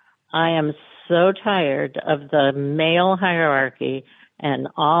 I am so tired of the male hierarchy and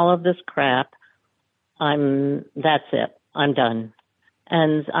all of this crap. That's it. I'm done.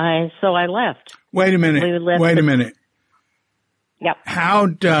 And so I left. Wait a minute. Yep. How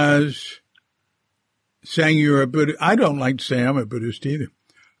does saying you're a Buddhist, I don't like to say I'm a Buddhist either.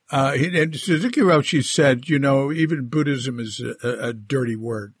 Suzuki Roshi said, even Buddhism is a dirty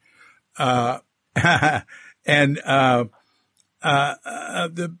word. But how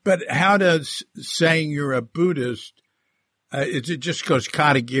does saying you're a Buddhist, is it just because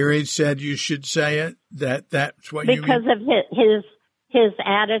Katagiri said you should say it? That's what you mean? Because of his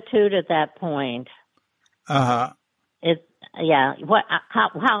attitude at that point. Uh-huh.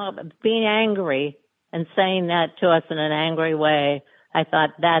 How being angry and saying that to us in an angry way, I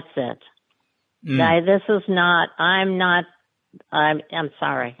thought, that's it. This is not, I'm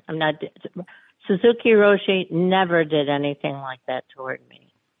sorry. I'm not, Suzuki Roshi never did anything like that toward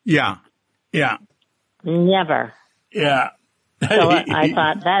me. Yeah. Never. Yeah. So I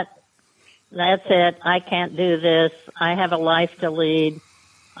thought, that's it. I can't do this. I have a life to lead.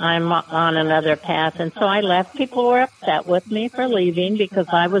 I'm on another path. And so I left. People were upset with me for leaving because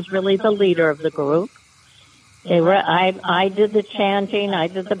I was really the leader of the group. I did the chanting. I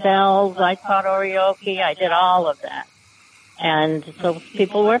did the bells. I taught oryoki. I did all of that. And so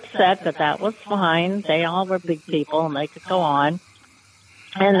people were upset, but that was fine. They all were big people and they could go on.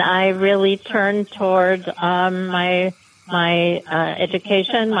 And I really turned toward, my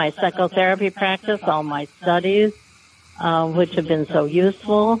education, my psychotherapy practice, all my studies, which have been so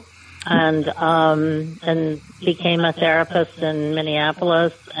useful, and became a therapist in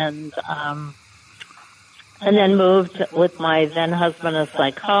Minneapolis, and then moved with my then husband, a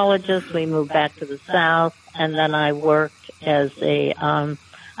psychologist. We moved back to the South, and then I worked as I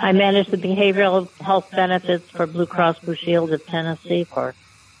managed the behavioral health benefits for Blue Cross Blue Shield of Tennessee for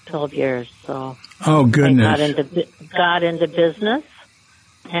 12 years. So, oh goodness, I got into business,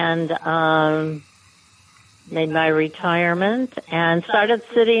 and made my retirement and started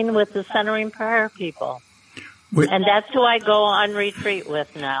sitting with the centering prayer people. And that's who I go on retreat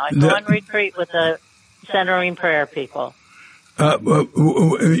with now. I go on retreat with the centering prayer people. The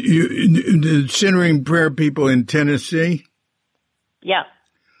centering prayer people in Tennessee? Yeah.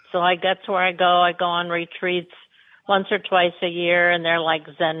 So that's where I go. I go on retreats once or twice a year, and they're like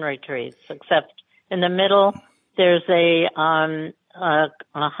Zen retreats, except in the middle there's a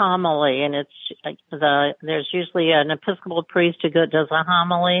homily, and there's usually an Episcopal priest who does a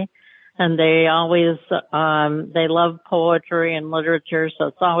homily, and they always they love poetry and literature, so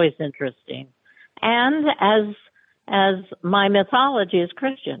it's always interesting. And as my mythology is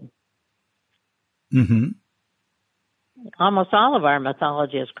Christian. Mm-hmm. Almost all of our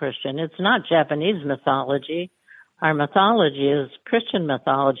mythology is Christian. It's not Japanese mythology. Our mythology is Christian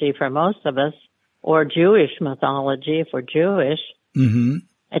mythology for most of us, or Jewish mythology if we're Jewish. Mm-hmm.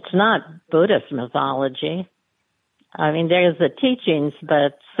 It's not Buddhist mythology. I mean, there's the teachings,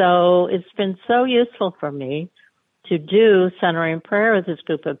 but so it's been so useful for me to do centering prayer with this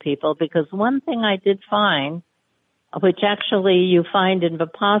group of people, because one thing I did find, which actually you find in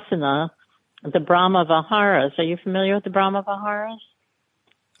Vipassana, the Brahma Viharas. Are you familiar with the Brahma Viharas?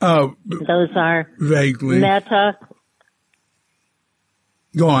 Oh, those are vaguely. Metta.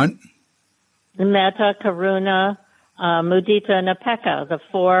 Go on. Metta, Karuna, Mudita, and Upekkha, the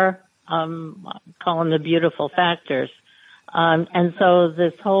four, call them the beautiful factors. And so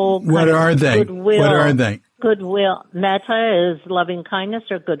this whole what are they? Goodwill. What are they? Goodwill. Metta is loving kindness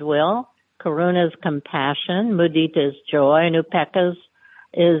or goodwill. Karuna is compassion. Mudita is joy. And Upekkha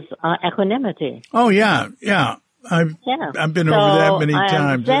is equanimity. Oh, yeah. I've been over that many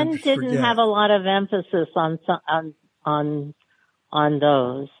times. Zen didn't have a lot of emphasis on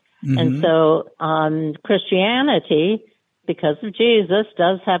those. Mm-hmm. And so, Christianity, because of Jesus,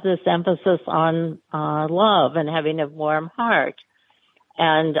 does have this emphasis on, love and having a warm heart.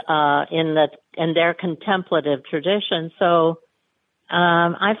 and in their contemplative tradition. So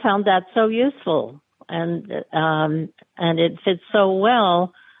I found that so useful, and it fits so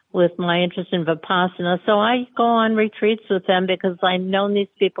well with my interest in Vipassana. So I go on retreats with them because I've known these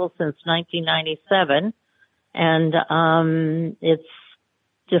people since 1997, and it's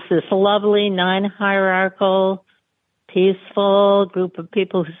just this lovely, non-hierarchical, peaceful group of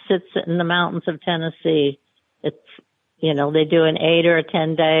people who sits in the mountains of Tennessee. It's, they do an 8 or a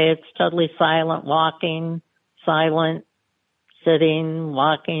 10 day. It's totally silent, walking, silent, sitting,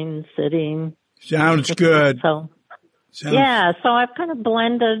 walking, sitting. Sounds good. So I've kind of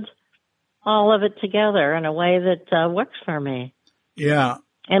blended all of it together in a way that works for me. Yeah.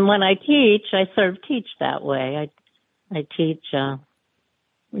 And when I teach, I sort of teach that way. I teach,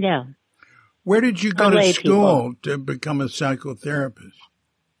 Where did you go to school to become a psychotherapist?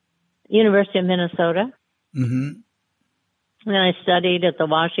 University of Minnesota. Mm-hmm. And then I studied at the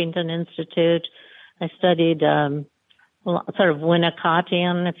Washington Institute. I studied sort of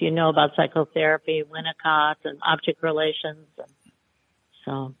Winnicottian, if you know about psychotherapy, Winnicott and object relations.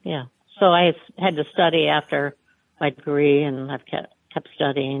 So I had to study after my degree, and I've kept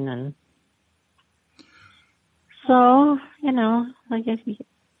studying. And so, I guess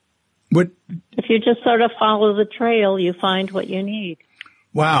if you just sort of follow the trail, you find what you need.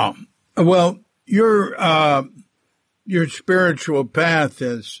 Wow. Well, your spiritual path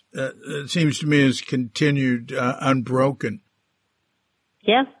has, it seems to me, has continued unbroken.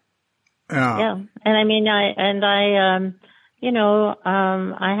 Yeah. Yeah. And I mean, I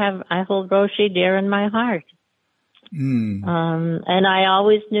hold Roshi dear in my heart. Mm. And I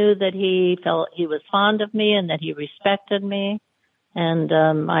always knew that he felt he was fond of me and that he respected me. And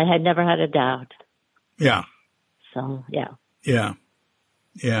I had never had a doubt. Yeah. So, yeah. Yeah.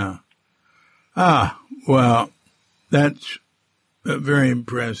 Yeah. Well, that's very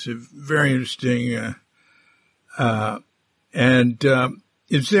impressive, very interesting. And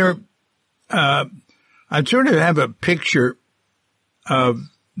is there, I sort of have a picture of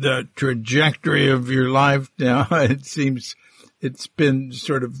the trajectory of your life now. It seems it's been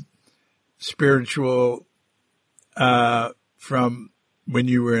sort of spiritual, from when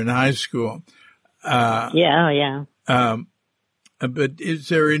you were in high school. Yeah. But is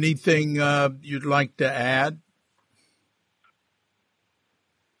there anything you'd like to add?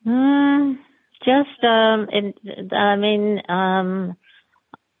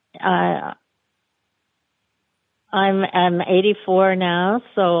 I'm 84 now,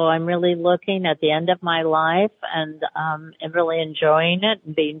 so I'm really looking at the end of my life, and I'm really enjoying it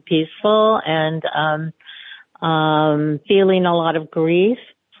and being peaceful, and feeling a lot of grief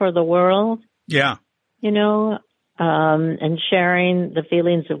for the world. Yeah. And sharing the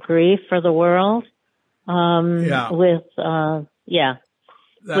feelings of grief for the world.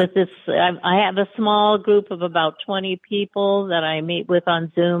 With this, I have a small group of about 20 people that I meet with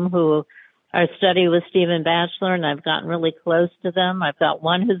on Zoom who are studying with Stephen Batchelor, and I've gotten really close to them. I've got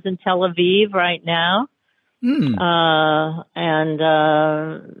one who's in Tel Aviv right now. And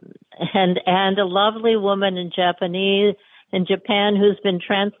a lovely woman in Japan who's been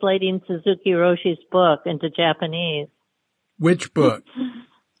translating Suzuki Roshi's book into Japanese. Which book?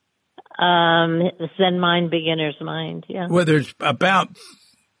 Zen Mind, Beginner's Mind. Yeah. Well, there's about,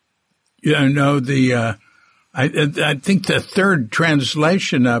 I think the third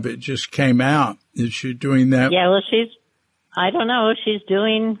translation of it just came out. Is she doing that? Yeah. Well, I don't know. She's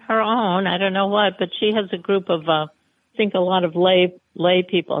doing her own. I don't know what, but she has a group of, I think a lot of lay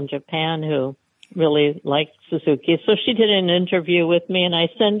people in Japan who really like Suzuki. So she did an interview with me, and I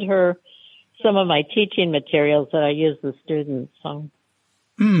send her some of my teaching materials that I use with students. So.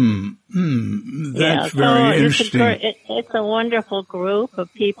 That's very interesting. It's a wonderful group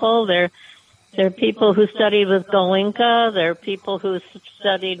of people. There are people who studied with Goenka. There are people who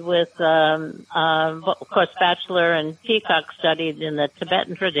studied with, of course, Batchelor and Peacock studied in the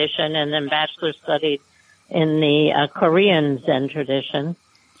Tibetan tradition, and then Batchelor studied in the Korean Zen tradition.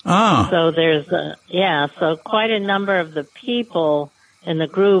 So there's so quite a number of the people in the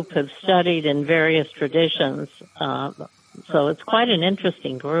group have studied in various traditions. So it's quite an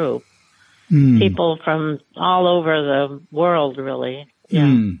interesting group. People from all over the world, really.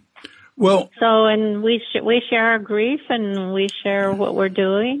 Yeah. Well, so, and we share our grief, and we share what we're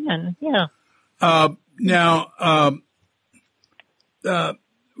doing, and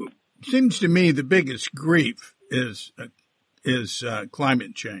seems to me the biggest grief is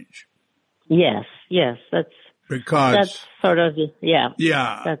climate change. Yes, that's sort of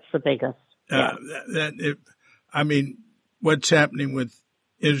that's the biggest. What's happening with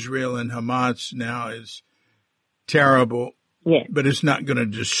Israel and Hamas now is terrible, Yeah. But it's not going to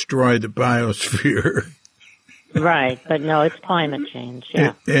destroy the biosphere. Right, but no, it's climate change.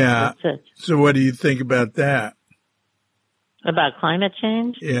 Yeah. Yeah. That's it. So what do you think about that? About climate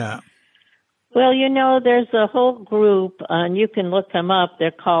change? Yeah. Well, there's a whole group, and you can look them up.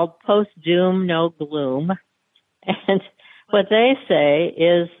 They're called Post-Doom, No Gloom. And what they say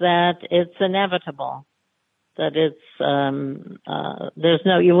is that it's inevitable, that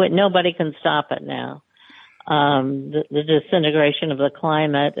nobody can stop it now. The disintegration of the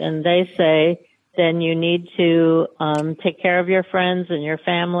climate. And they say then you need to take care of your friends and your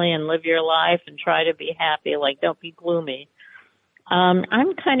family and live your life and try to be happy. Like, don't be gloomy.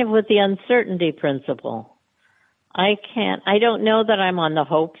 I'm kind of with the uncertainty principle. I don't know that I'm on the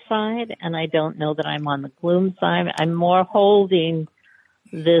hope side, and I don't know that I'm on the gloom side. I'm more holding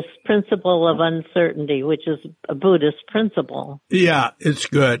this principle of uncertainty, which is a Buddhist principle. Yeah, it's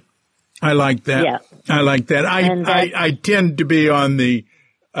good. I like that. Yeah. I like that. I tend to be on the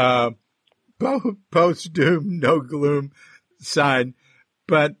post-doom, no gloom side,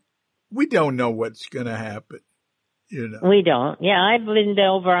 but we don't know what's going to happen. We don't. Yeah, I've been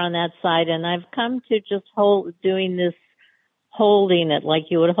over on that side, and I've come to just holding it like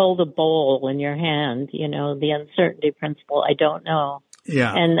you would hold a bowl in your hand, the uncertainty principle. I don't know.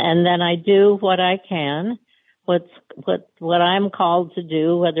 Yeah. And then I do what I can, what I'm called to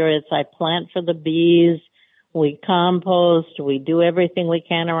do, whether it's I plant for the bees, we compost, we do everything we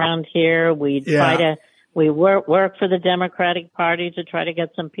can around here, we work for the Democratic Party to try to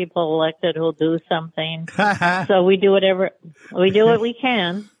get some people elected who'll do something. So we do what we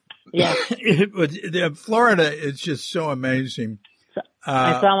can. Yeah. Florida is just so amazing. It's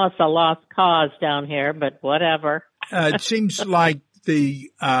almost a lost cause down here, but whatever. It seems like a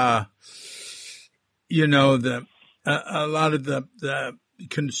lot of the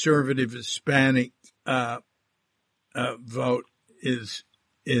conservative Hispanic vote is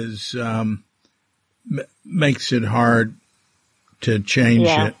makes it hard to change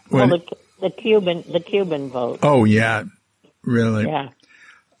it. Well, the Cuban vote. Oh yeah, really. Yeah.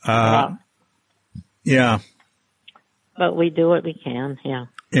 Yeah. But we do what we can. Yeah.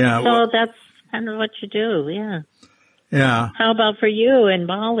 Yeah. So that's kind of what you do. Yeah. Yeah. How about for you in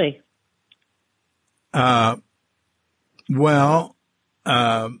Bali? Well,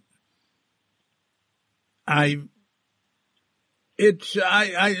 I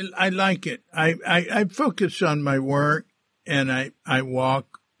like it. I focus on my work and I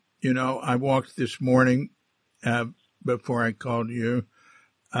walk, I walked this morning, before I called you,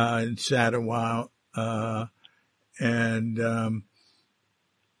 and sat a while, and,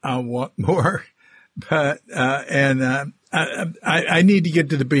 I'll walk more, but, I need to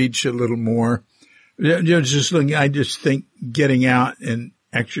get to the beach a little more. I just think getting out and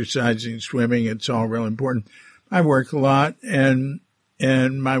exercising, swimming, it's all real important. I work a lot and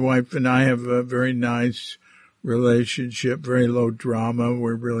my wife and I have a very nice relationship, very low drama.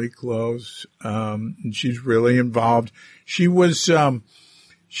 We're really close. And she's really involved. She was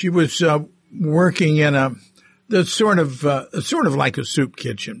working in the sort of like a soup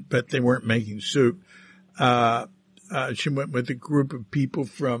kitchen, but they weren't making soup. She went with a group of people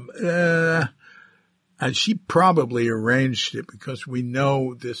from, she probably arranged it because we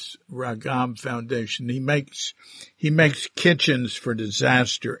know this Ragam Foundation. He makes kitchens for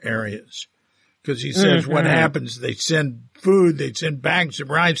disaster areas because he says what happens, they send food, they send bags of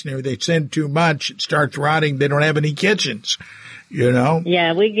rice and they send too much, it starts rotting, they don't have any kitchens,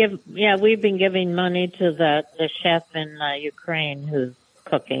 Yeah, we've been giving money to the chef in Ukraine who's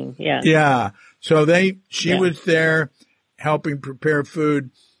cooking. Yeah. Yeah. So she was there helping prepare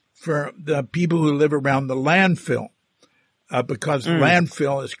food for the people who live around the landfill, because the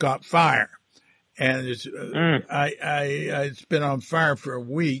landfill has caught fire, and it's been on fire for a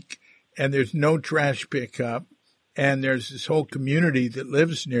week, and there's no trash pickup, and there's this whole community that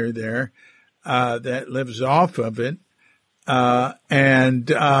lives near there, that lives off of it, and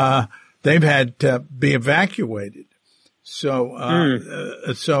they've had to be evacuated. So,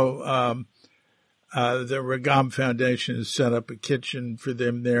 the Ragam Foundation has set up a kitchen for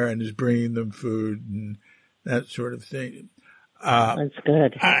them there and is bringing them food and that sort of thing. That's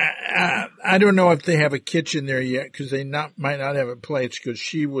good. I don't know if they have a kitchen there yet because they might not have a place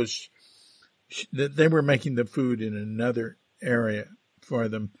because they were making the food in another area for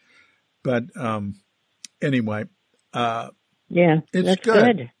them. But, anyway, it's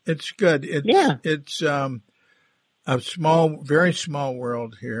good. It's good. It's a very small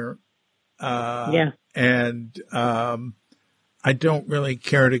world here. And, I don't really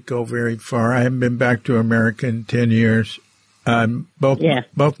care to go very far. I haven't been back to America in 10 years.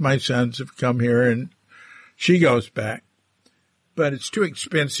 Both my sons have come here and she goes back. but it's too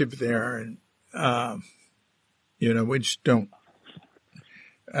expensive there, and we just don't.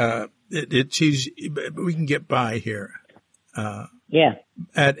 It's easy, but we can get by here. Yeah.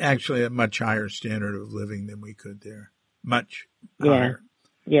 At actually a much higher standard of living than we could there. Much higher.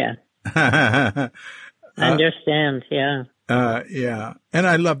 Yeah. I understand. Yeah. Yeah. And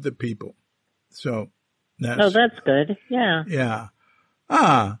I love the people. So that's good. Yeah. Yeah.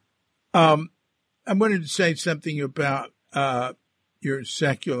 I wanted to say something about your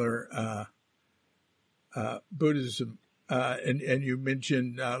secular Buddhism, and you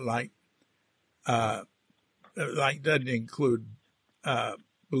mentioned like doesn't include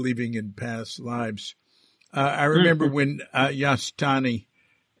believing in past lives. I remember when Yasutani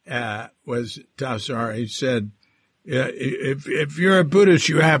was Tassar, he said, if you're a Buddhist,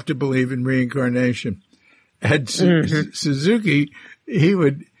 you have to believe in reincarnation. And Suzuki, he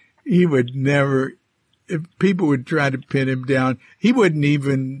would never, if people would try to pin him down, he wouldn't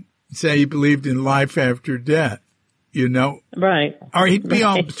even say he believed in life after death, Right. Or he'd be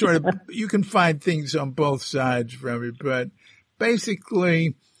on sort of, you can find things on both sides from it, but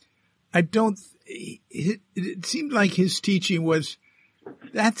basically, it seemed like his teaching was,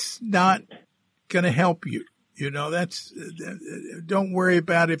 that's not going to help you. Don't worry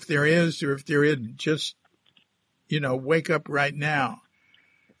about if there is or if there isn't. Just, wake up right now.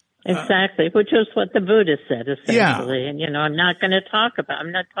 Exactly, which is what the Buddha said, essentially. Yeah. And, I'm not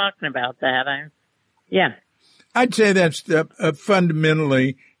talking about that. I'd say that's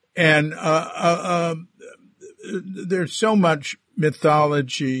fundamentally, and there's so much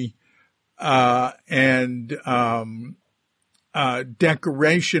mythology and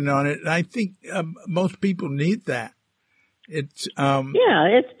decoration on it. And I think most people need that. It's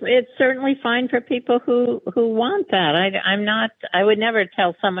it's certainly fine for people who want that. I would never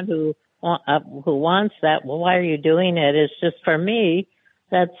tell someone who wants that, well, why are you doing it? It's just, for me,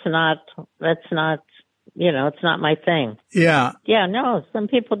 that's not it's not my thing. Yeah. Yeah, no, some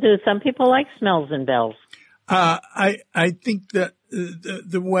people do. Some people like smells and bells. I think that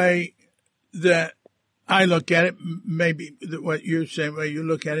the way that I look at it, maybe what you're saying, way you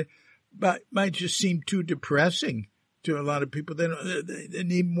look at it, but might just seem too depressing to a lot of people. They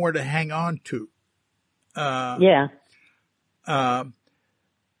need more to hang on to.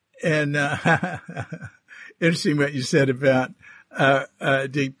 Interesting what you said about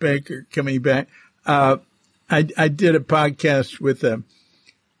Dick Baker coming back. I did a podcast with a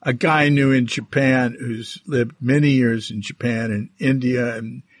guy I knew in Japan who's lived many years in Japan and India,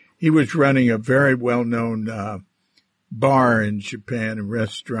 and he was running a very well-known bar in Japan, a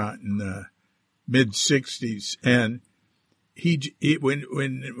restaurant in the mid-'60s. And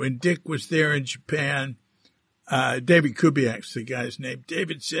when Dick was there in Japan, David Kubiak's the guy's name.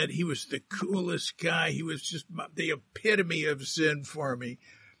 David said he was the coolest guy. He was just the epitome of Zen for me.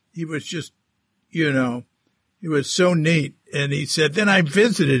 He was just, he was so neat. And he said, then I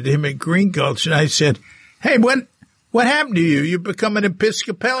visited him at Green Gulch and I said, hey, what happened to you? You become an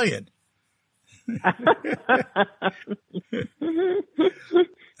Episcopalian.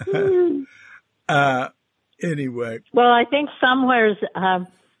 Anyway. Well, I think somewhere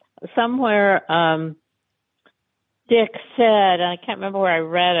Dick said, I can't remember where I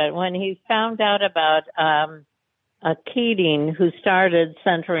read it, when he found out about Keating, who started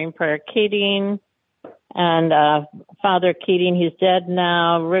Centering Prayer. Keating and Father Keating, he's dead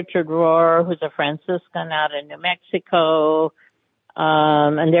now. Richard Rohr, who's a Franciscan out in New Mexico.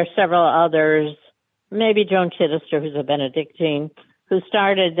 And there's several others, maybe Joan Chittister, who's a Benedictine, who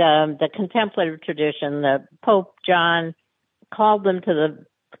started the contemplative tradition. The Pope John called them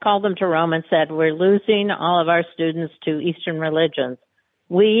to Rome and said, we're losing all of our students to Eastern religions.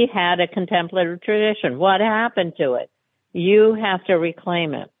 We had a contemplative tradition. What happened to it? You have to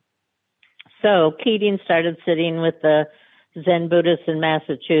reclaim it. So Keating started sitting with the Zen Buddhists in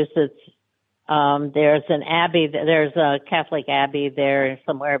Massachusetts. There's an abbey, there's a Catholic abbey there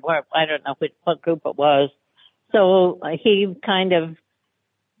somewhere, where I don't know what group it was. So he kind of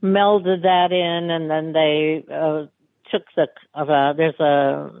melded that in, and then they took there's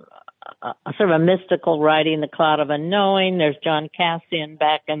a sort of a mystical writing, The Cloud of Unknowing. There's John Cassian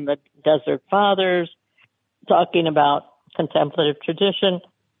back in the Desert Fathers talking about contemplative tradition.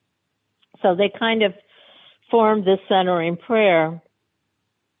 So they kind of formed this centering prayer.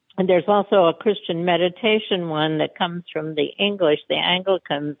 And there's also a Christian meditation one that comes from the English. The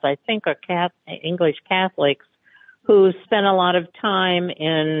Anglicans, I think, are English Catholics who spent a lot of time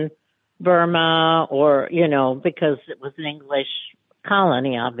in Burma, or, because it was an English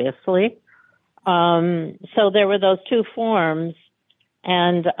colony, obviously. So there were those two forms.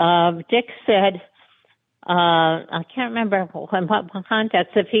 And Dick said I can't remember what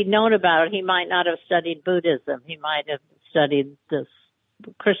context. If he'd known about it, he might not have studied Buddhism. He might have studied this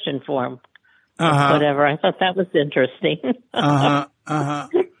Christian form, whatever. I thought that was interesting. Yeah.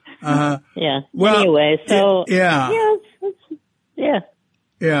 Well, anyway, so yeah.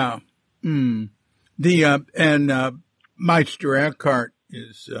 And Meister Eckhart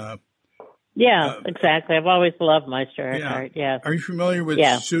is. Exactly. I've always loved Meister Eckhart. Yeah. Are you familiar with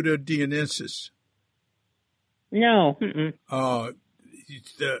Pseudo-Dionysus? No. Mm-mm. Oh,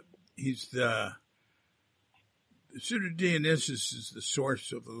 he's the Pseudo-Dionysus is the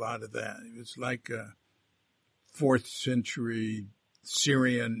source of a lot of that. It was like a 4th century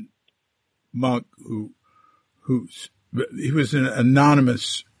Syrian monk who he was an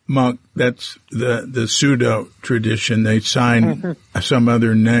anonymous monk. That's the pseudo tradition. They signed some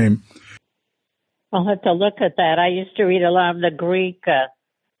other name. I'll have to look at that. I used to read a lot of the Greek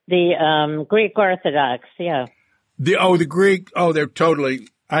Orthodox. Yeah. The Greek. Oh, they're totally.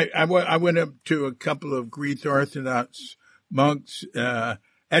 I went up to a couple of Greek Orthodox monks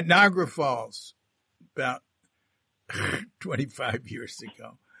at Niagara Falls about 25 years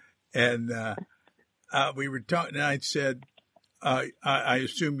ago, and we were talking. And I said, "I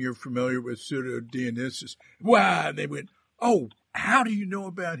assume you're familiar with Pseudo-Dionysus." Wow! They went, "Oh, how do you know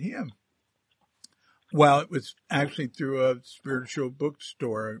about him?" Well, it was actually through a spiritual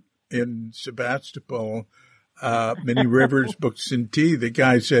bookstore in Sebastopol, Many Rivers Books and Tea. The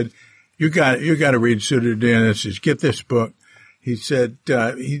guy said, "You got to read Pseudo-Dionysus. Get this book." He said,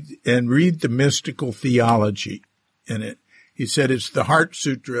 and read the mystical theology in it. He said it's the Heart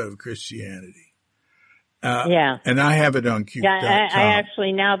Sutra of Christianity. And I have it on Cube.com. Yeah, I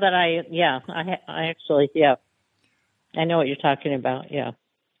actually, now that I know what you're talking about. Yeah.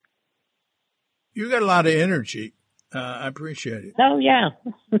 You got a lot of energy. I appreciate it. Oh, yeah.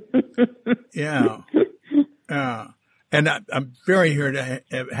 Yeah. And I'm very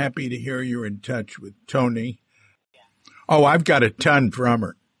happy to hear you're in touch with Tony. Oh, I've got a ton from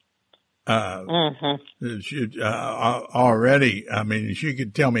her. Already. I mean, she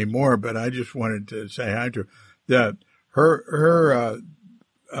could tell me more, but I just wanted to say hi to her. Her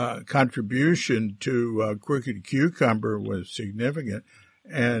contribution to Crooked Cucumber was significant.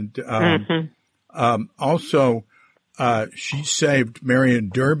 And also, she saved Marion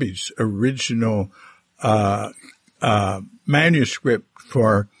Derby's original manuscript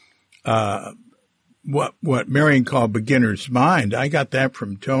for what Marion called Beginner's Mind. I got that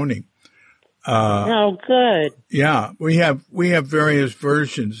from Tony. Oh, good. Yeah, we have various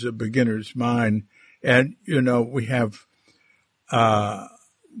versions of Beginner's Mind, and we have all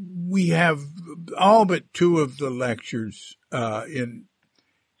but 2 of the lectures in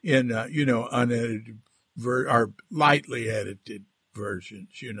unedited or lightly edited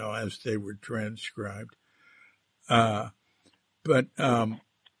versions, as they were transcribed. But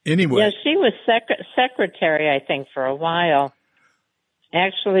anyway. Yeah, she was secretary, I think, for a while.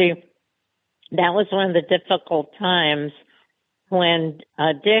 Actually, that was one of the difficult times when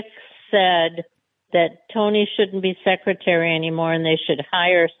Dick said that Tony shouldn't be secretary anymore and they should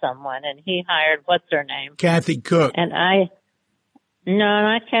hire someone. And he hired, what's her name? Kathy Cook. And no,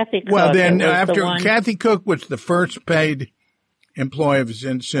 not Kathy Cook. Well, then after Kathy Cook was the first paid employee of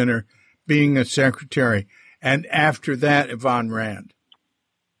Zen Center, being a secretary. And after that, Yvonne Rand.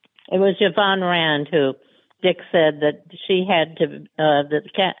 It was Yvonne Rand who Dick said that she had to,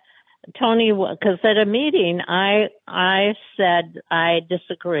 Tony, because at a meeting, I said I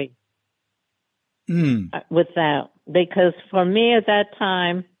disagree with that, because for me at that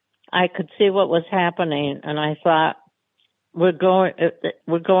time, I could see what was happening, and I thought we're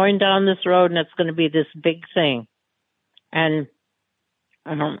going down this road, and it's going to be this big thing, and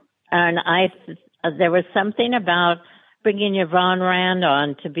there was something about bringing Yvonne Rand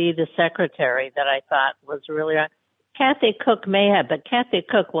on to be the secretary that I thought was really right. Kathy Cook may have, but Kathy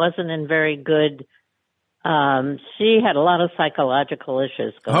Cook wasn't in very good. She had a lot of psychological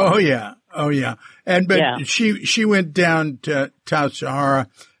issues going on. Oh yeah. She went down to Tassajara.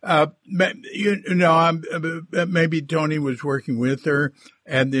 Maybe Tony was working with her,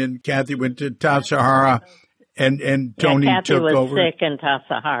 and then Kathy went to Tassajara, and Tony took over. Kathy was sick in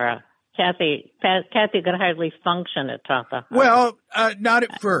Tassajara. Kathy could hardly function at Tassajara. Well, not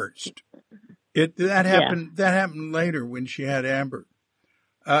at first. That happened later when she had Amber.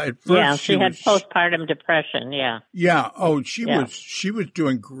 At first, she had postpartum depression. Yeah. Yeah. Oh, she was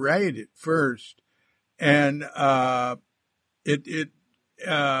doing great at first, and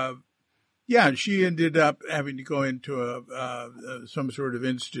she ended up having to go into some sort of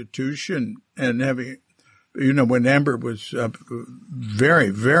institution and having, when Amber was a very,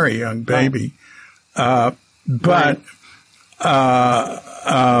 very young baby. But,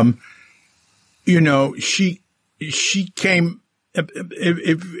 she came,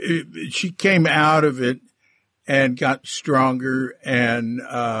 if she came out of it and got stronger and,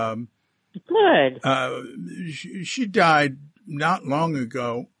 good. She died not long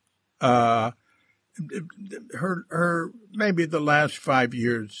ago. Her maybe the last 5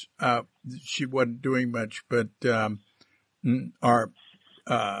 years, she wasn't doing much, but, there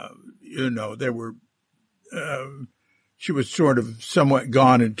were, she was sort of somewhat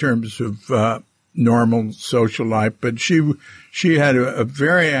gone in terms of, normal social life, but she had a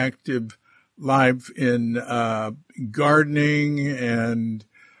very active life in, gardening and,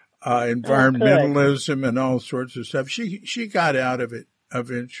 environmentalism and all sorts of stuff. She got out of it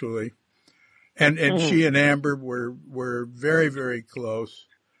eventually. And she and Amber were very, very close.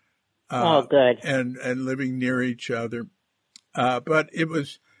 Good. And living near each other. But it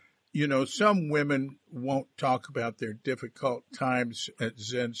was, some women won't talk about their difficult times at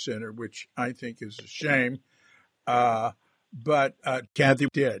Zen Center, which I think is a shame. But Kathy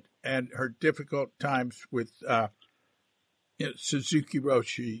did. And her difficult times with Suzuki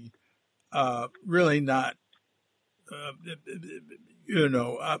Roshi, really not,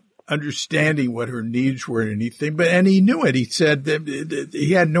 understanding what her needs were or anything, and he knew it. He said that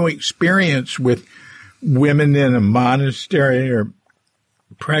he had no experience with women in a monastery or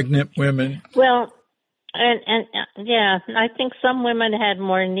pregnant women. Well, and I think some women had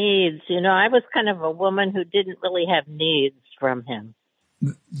more needs. I was kind of a woman who didn't really have needs from him.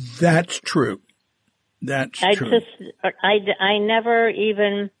 That's true. I never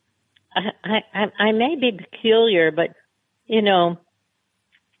even, I may be peculiar, but,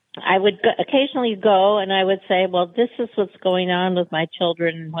 I would occasionally go and I would say, well, this is what's going on with my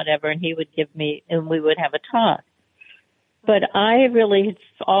children and whatever, and he would give me, and we would have a talk. But I really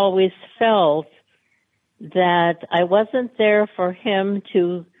always felt that I wasn't there for him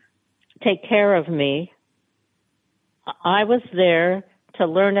to take care of me. I was there to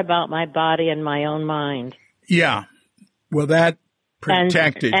learn about my body and my own mind. Yeah. Well, that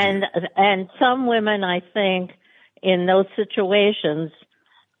protected you. And some women, I think, in those situations,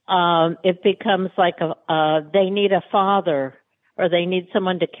 it becomes like they need a father or they need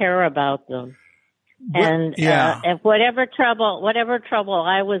someone to care about them. And whatever trouble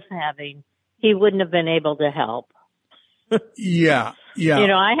I was having, he wouldn't have been able to help. Yeah.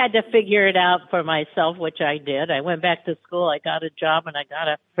 I had to figure it out for myself, which I did. I went back to school, I got a job, and I got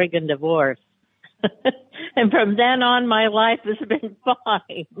a friggin' divorce. And from then on, my life has been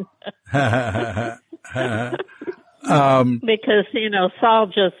fine. Because, Saul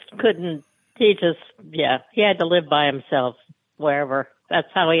just couldn't, he had to live by himself wherever. That's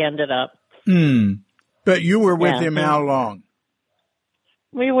how he ended up. But you were with him how long?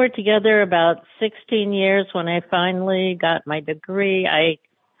 We were together about 16 years when I finally got my degree. I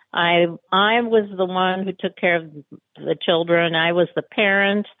was the one who took care of the children. I was the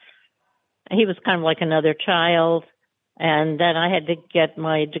parent. He was kind of like another child. And then I had to get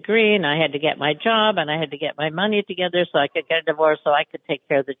my degree, and I had to get my job, and I had to get my money together so I could get a divorce, so I could take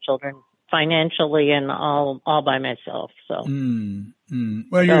care of the children financially and all by myself. So,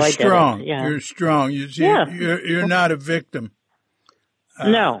 Well, you're strong. You're strong. You're not a victim.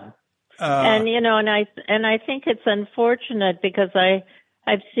 No. And I think it's unfortunate because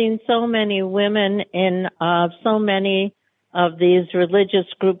I've seen so many women in so many of these religious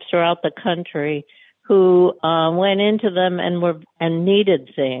groups throughout the country who went into them and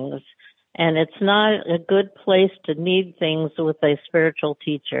needed things. And it's not a good place to need things with a spiritual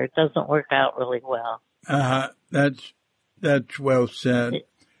teacher. It doesn't work out really well. That's well said.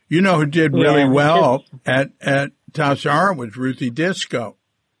 Who did really well at Tassara was Ruthie Disco.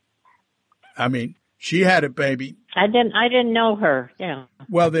 I mean, she had a baby. I didn't know her. Yeah.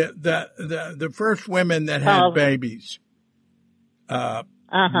 Well, the first women that had babies,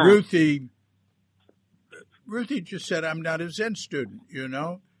 Ruthie just said, "I'm not a Zen student,"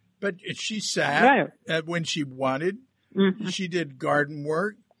 but she sat when she wanted. Mm-hmm. She did garden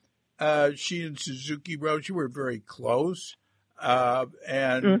work. She and Suzuki Roshi were very close,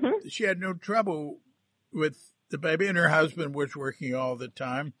 and she had no trouble with the baby, and her husband was working all the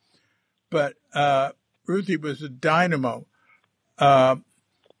time. But Ruthie was a dynamo.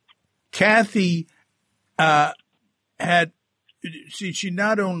 Kathy she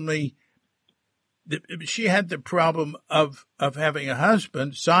not only she had the problem of having a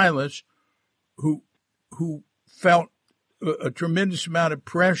husband, Silas, who felt a tremendous amount of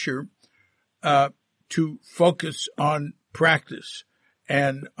pressure to focus on practice,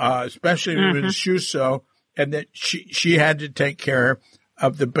 and especially with Shuso, and that she had to take care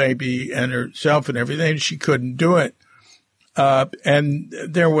of the baby and herself and everything. She couldn't do it. And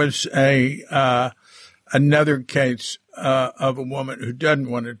there was another case of a woman who doesn't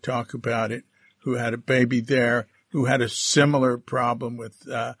want to talk about it, who had a baby there, who had a similar problem with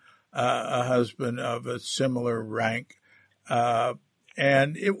a husband of a similar rank.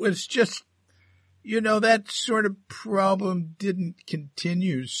 And it was just, that sort of problem didn't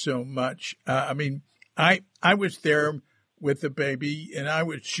continue so much. I was there with the baby, and I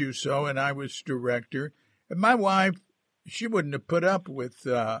was Shuso, and I was director. And my wife, she wouldn't have put up with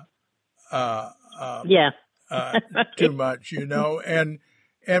too much,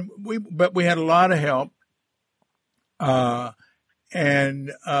 but we had a lot of help,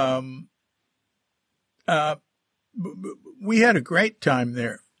 we had a great time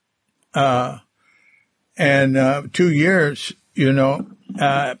there, 2 years,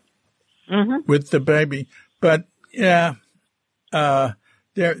 with the baby. But there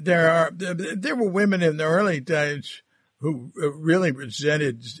were women in the early days who really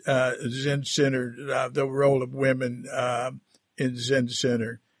resented Zen Center, the role of women in Zen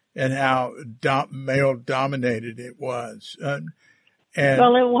Center, and how male-dominated it was. Well,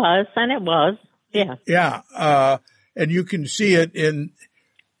 it was, yeah. Yeah, and you can see it in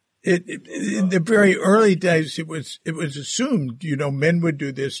the very early days. It was assumed, men would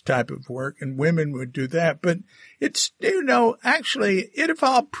do this type of work and women would do that. But it's, actually it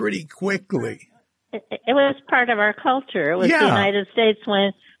evolved pretty quickly. It was part of our culture. It was the United States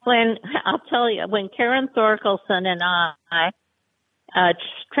when I'll tell you, when Karen Thorkelson and I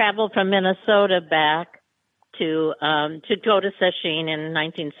traveled from Minnesota back to go to Sesshin in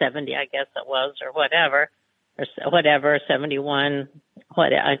 1970, I guess it was, or whatever, 71,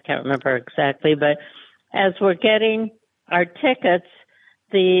 I can't remember exactly. But as we're getting our tickets,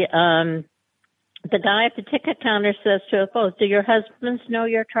 the guy at the ticket counter says to us, "Oh, do your husbands know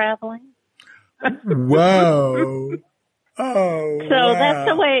you're traveling?" Whoa. Oh, so wow. That's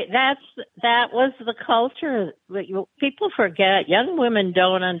the way, that was the culture. People forget, young women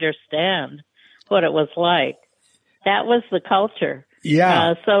don't understand what it was like. That was the culture.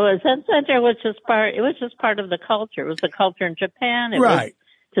 Yeah. So a Zen Center was just part of the culture. It was the culture in Japan. It was,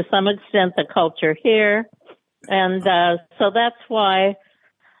 to some extent, the culture here. And, so that's why,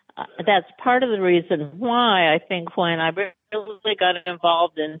 that's part of the reason why I think when I really got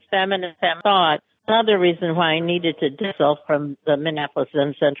involved in feminine thought, another reason why I needed to dissolve from the Minneapolis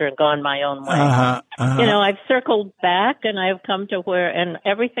Zen Center and go on my own way. I've circled back and I've come to and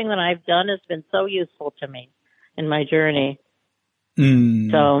everything that I've done has been so useful to me in my journey.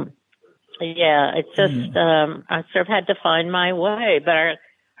 So, yeah, it's just, I sort of had to find my way, but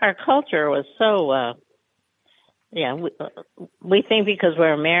our culture was so, we think because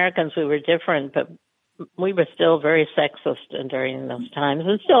we're Americans we were different, but we were still very sexist during those times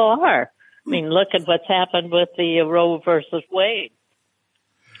and still are. I mean, look at what's happened with the Roe versus Wade.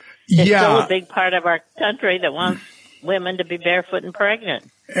 It's still a big part of our country that wants women to be barefoot and pregnant.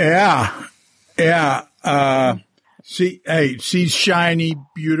 Yeah. See Shiny,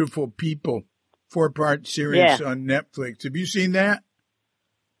 Beautiful People, 4-part series on Netflix. Have you seen that?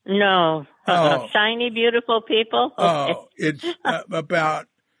 No. Shiny, Beautiful People? Okay. Oh, it's about,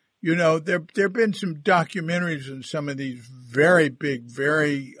 there have been some documentaries on some of these very big,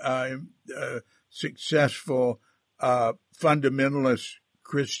 very successful fundamentalist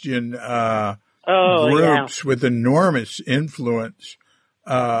Christian groups with enormous influence.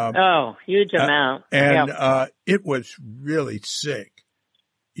 Huge amount. And it was really sick,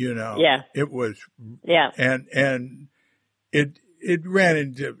 Yeah. It was. Yeah. And it ran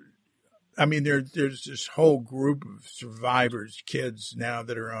into, there's this whole group of survivors, kids now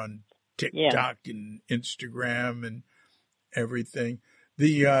that are on TikTok and Instagram and everything.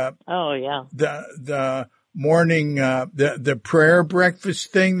 The morning, the prayer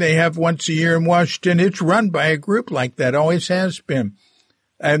breakfast thing they have once a year in Washington, it's run by a group like that, always has been.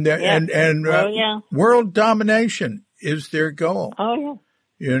 And world domination is their goal. Oh,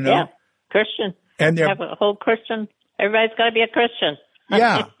 yeah. Yeah, Christian. And they have a whole Christian. Everybody's got to be a Christian.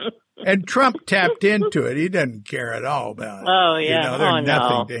 Yeah. And Trump tapped into it. He doesn't care at all about it. Oh, yeah. They're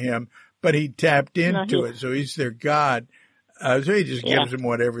nothing to him. But he tapped into it, so he's their God. So he just gives them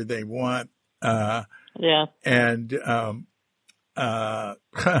whatever they want. And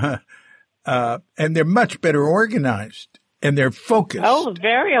they're much better organized. And they're focused. Oh,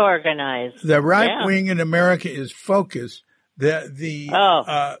 very organized. The right wing in America is focused. The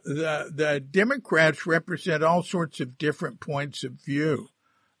Democrats represent all sorts of different points of view.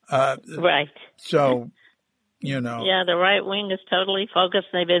 Right. So, Yeah, the right wing is totally focused.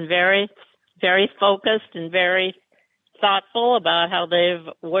 They've been very, very focused and very thoughtful about how they've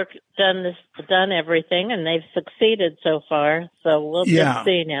done everything, and they've succeeded so far. So we'll just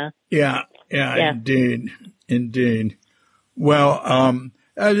see now. Yeah, indeed. Well,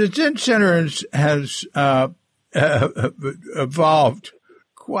 the Zen Center has evolved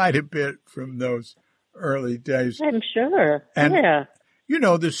quite a bit from those early days. I'm sure. And, yeah.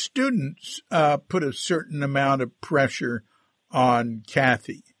 The students put a certain amount of pressure on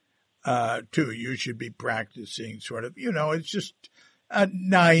Kathy, too. You should be practicing sort of, it's just a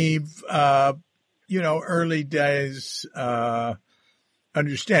naive, early days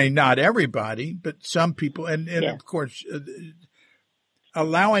understanding. Not everybody, but some people. And of course,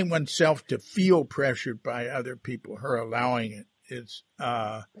 allowing oneself to feel pressured by other people, her allowing it is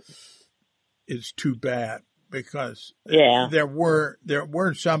too bad, because there were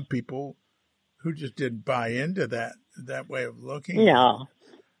some people who just didn't buy into that way of looking. No.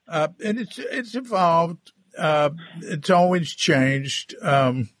 And it's evolved. It's always changed.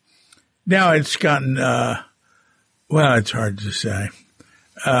 Now it's gotten, it's hard to say.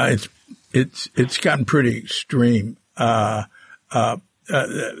 It's gotten pretty extreme. In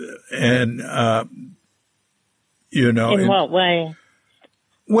what way?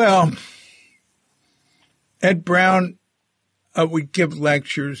 Well, Ed Brown would give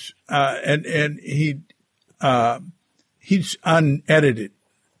lectures, and he's unedited,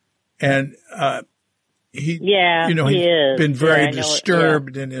 and he's been very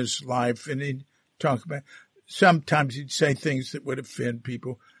disturbed in his life, and he'd talk about. Sometimes he'd say things that would offend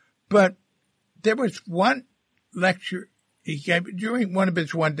people, but there was one lecture he gave during one of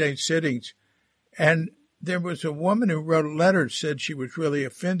his one-day sittings, and there was a woman who wrote a letter, said she was really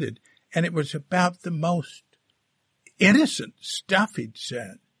offended, and it was about the most innocent stuff he'd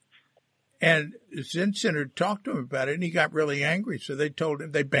said. And the Zen Center talked to him about it, and he got really angry, so they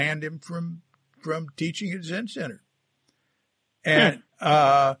banned him from teaching at Zen Center. And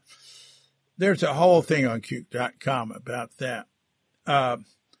there's a whole thing on Q.com about that. But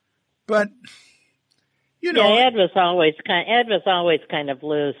Ed was always kind of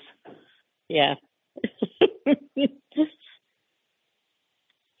loose. Yeah.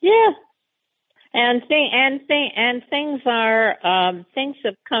 Yeah. And things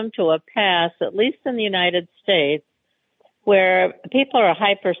have come to a pass, at least in the United States, where people are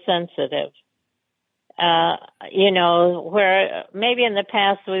hypersensitive. Where maybe in the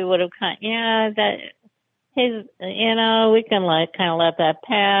past we would have we can kind of let that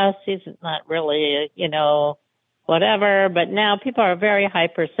pass. He's not really, whatever. But now people are very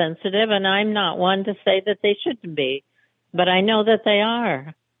hypersensitive, and I'm not one to say that they shouldn't be, but I know that they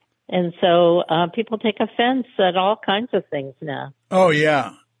are. And so people take offense at all kinds of things now. Oh,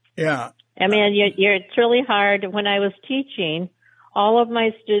 yeah. Yeah. I mean, it's really hard. When I was teaching, all of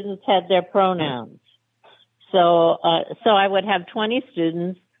my students had their pronouns. So I would have 20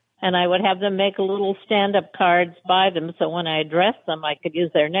 students, and I would have them make little stand-up cards by them, so when I addressed them, I could use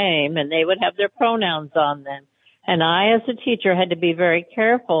their name, and they would have their pronouns on them. And I, as a teacher, had to be very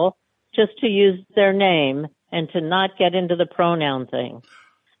careful just to use their name and to not get into the pronoun thing,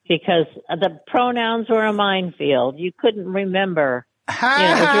 because the pronouns were a minefield. You couldn't remember. It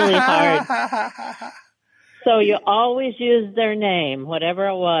was really hard. So you always used their name, whatever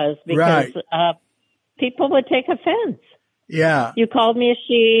it was, because people would take offense. Yeah. You called me a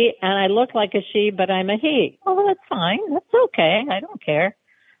she, and I look like a she, but I'm a he. Oh, that's fine. That's okay. I don't care.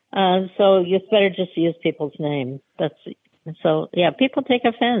 So you better just use people's names. People take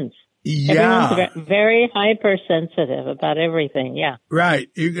offense. Yeah. Everyone's very hypersensitive about everything. Yeah. Right.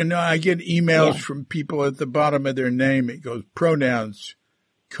 I get emails from people at the bottom of their name. It goes pronouns, :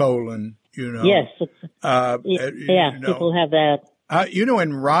 Yes. People have that.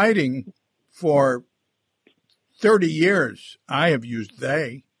 In writing for 30 years, I have used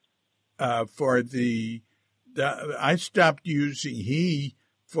they, I stopped using he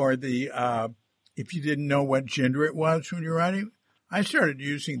for if you didn't know what gender it was when you're writing. I started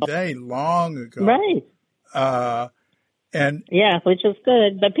using they long ago. Right. Which is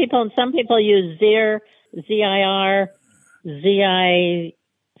good. But some people use zir, Z-I-R, Z-I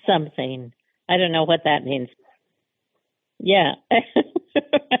something. I don't know what that means. Yeah.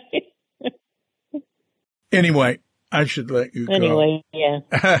 Anyway, I should let you go. Anyway, yeah.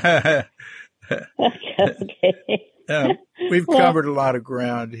 Okay. We've covered a lot of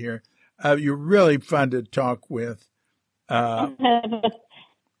ground here. You're really fun to talk with. And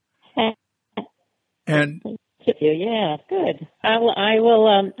yeah, good.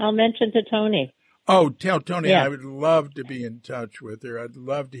 I'll mention to Tony. Oh, tell Tony I would love to be in touch with her. I'd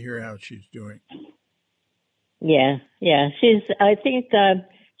love to hear how she's doing. Yeah. She's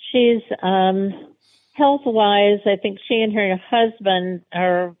health-wise, I think she and her husband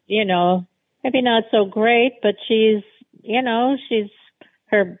are, maybe not so great, but she's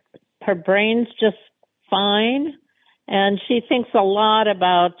her brain's just fine. And she thinks a lot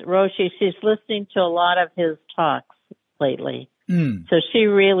about Roshi. She's listening to a lot of his talks lately. So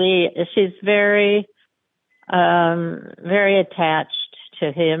she's very, very attached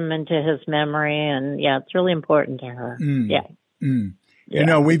to him and to his memory. And it's really important to her. Yeah.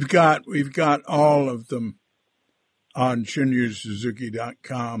 We've got all of them on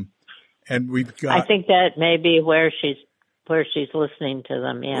ShunyuSuzuki.com, and we've got. I think that may be where she's listening to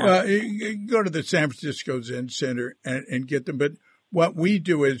them. Yeah. Well, you go to the San Francisco Zen Center and get them. But what we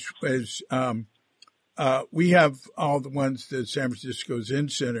do is we have all the ones that San Francisco Zen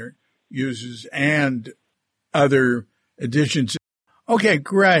Center uses and other editions. Okay,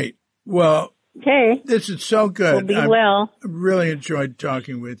 great. Well. Okay. This is so good. Well, be well. I really enjoyed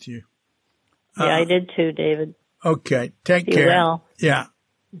talking with you. Yeah, I did too, David. Okay. Take be care. Well. Yeah.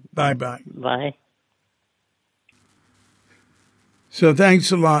 Bye-bye. Bye. So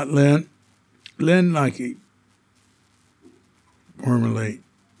thanks a lot, Lynne. Lynne Lockie, formerly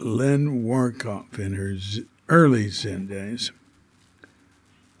Lynne Warkov in her early Zen days.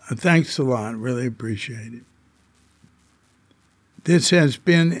 Thanks a lot. Really appreciate it. This has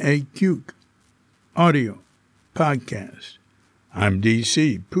been a Cuke Audio podcast. I'm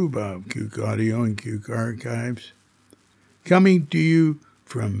DC, Poobah of Cuke Audio and Cuke Archives, coming to you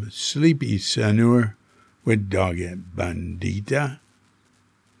from Sleepy Sanur with Dogette Bandita,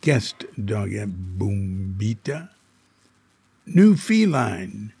 guest Dogette Boombita, new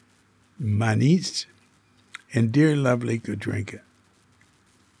feline Manis, and dear lovely Katrinka.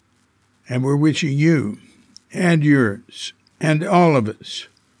 And we're wishing you and yours and all of us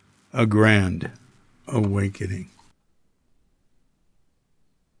a grand awakening.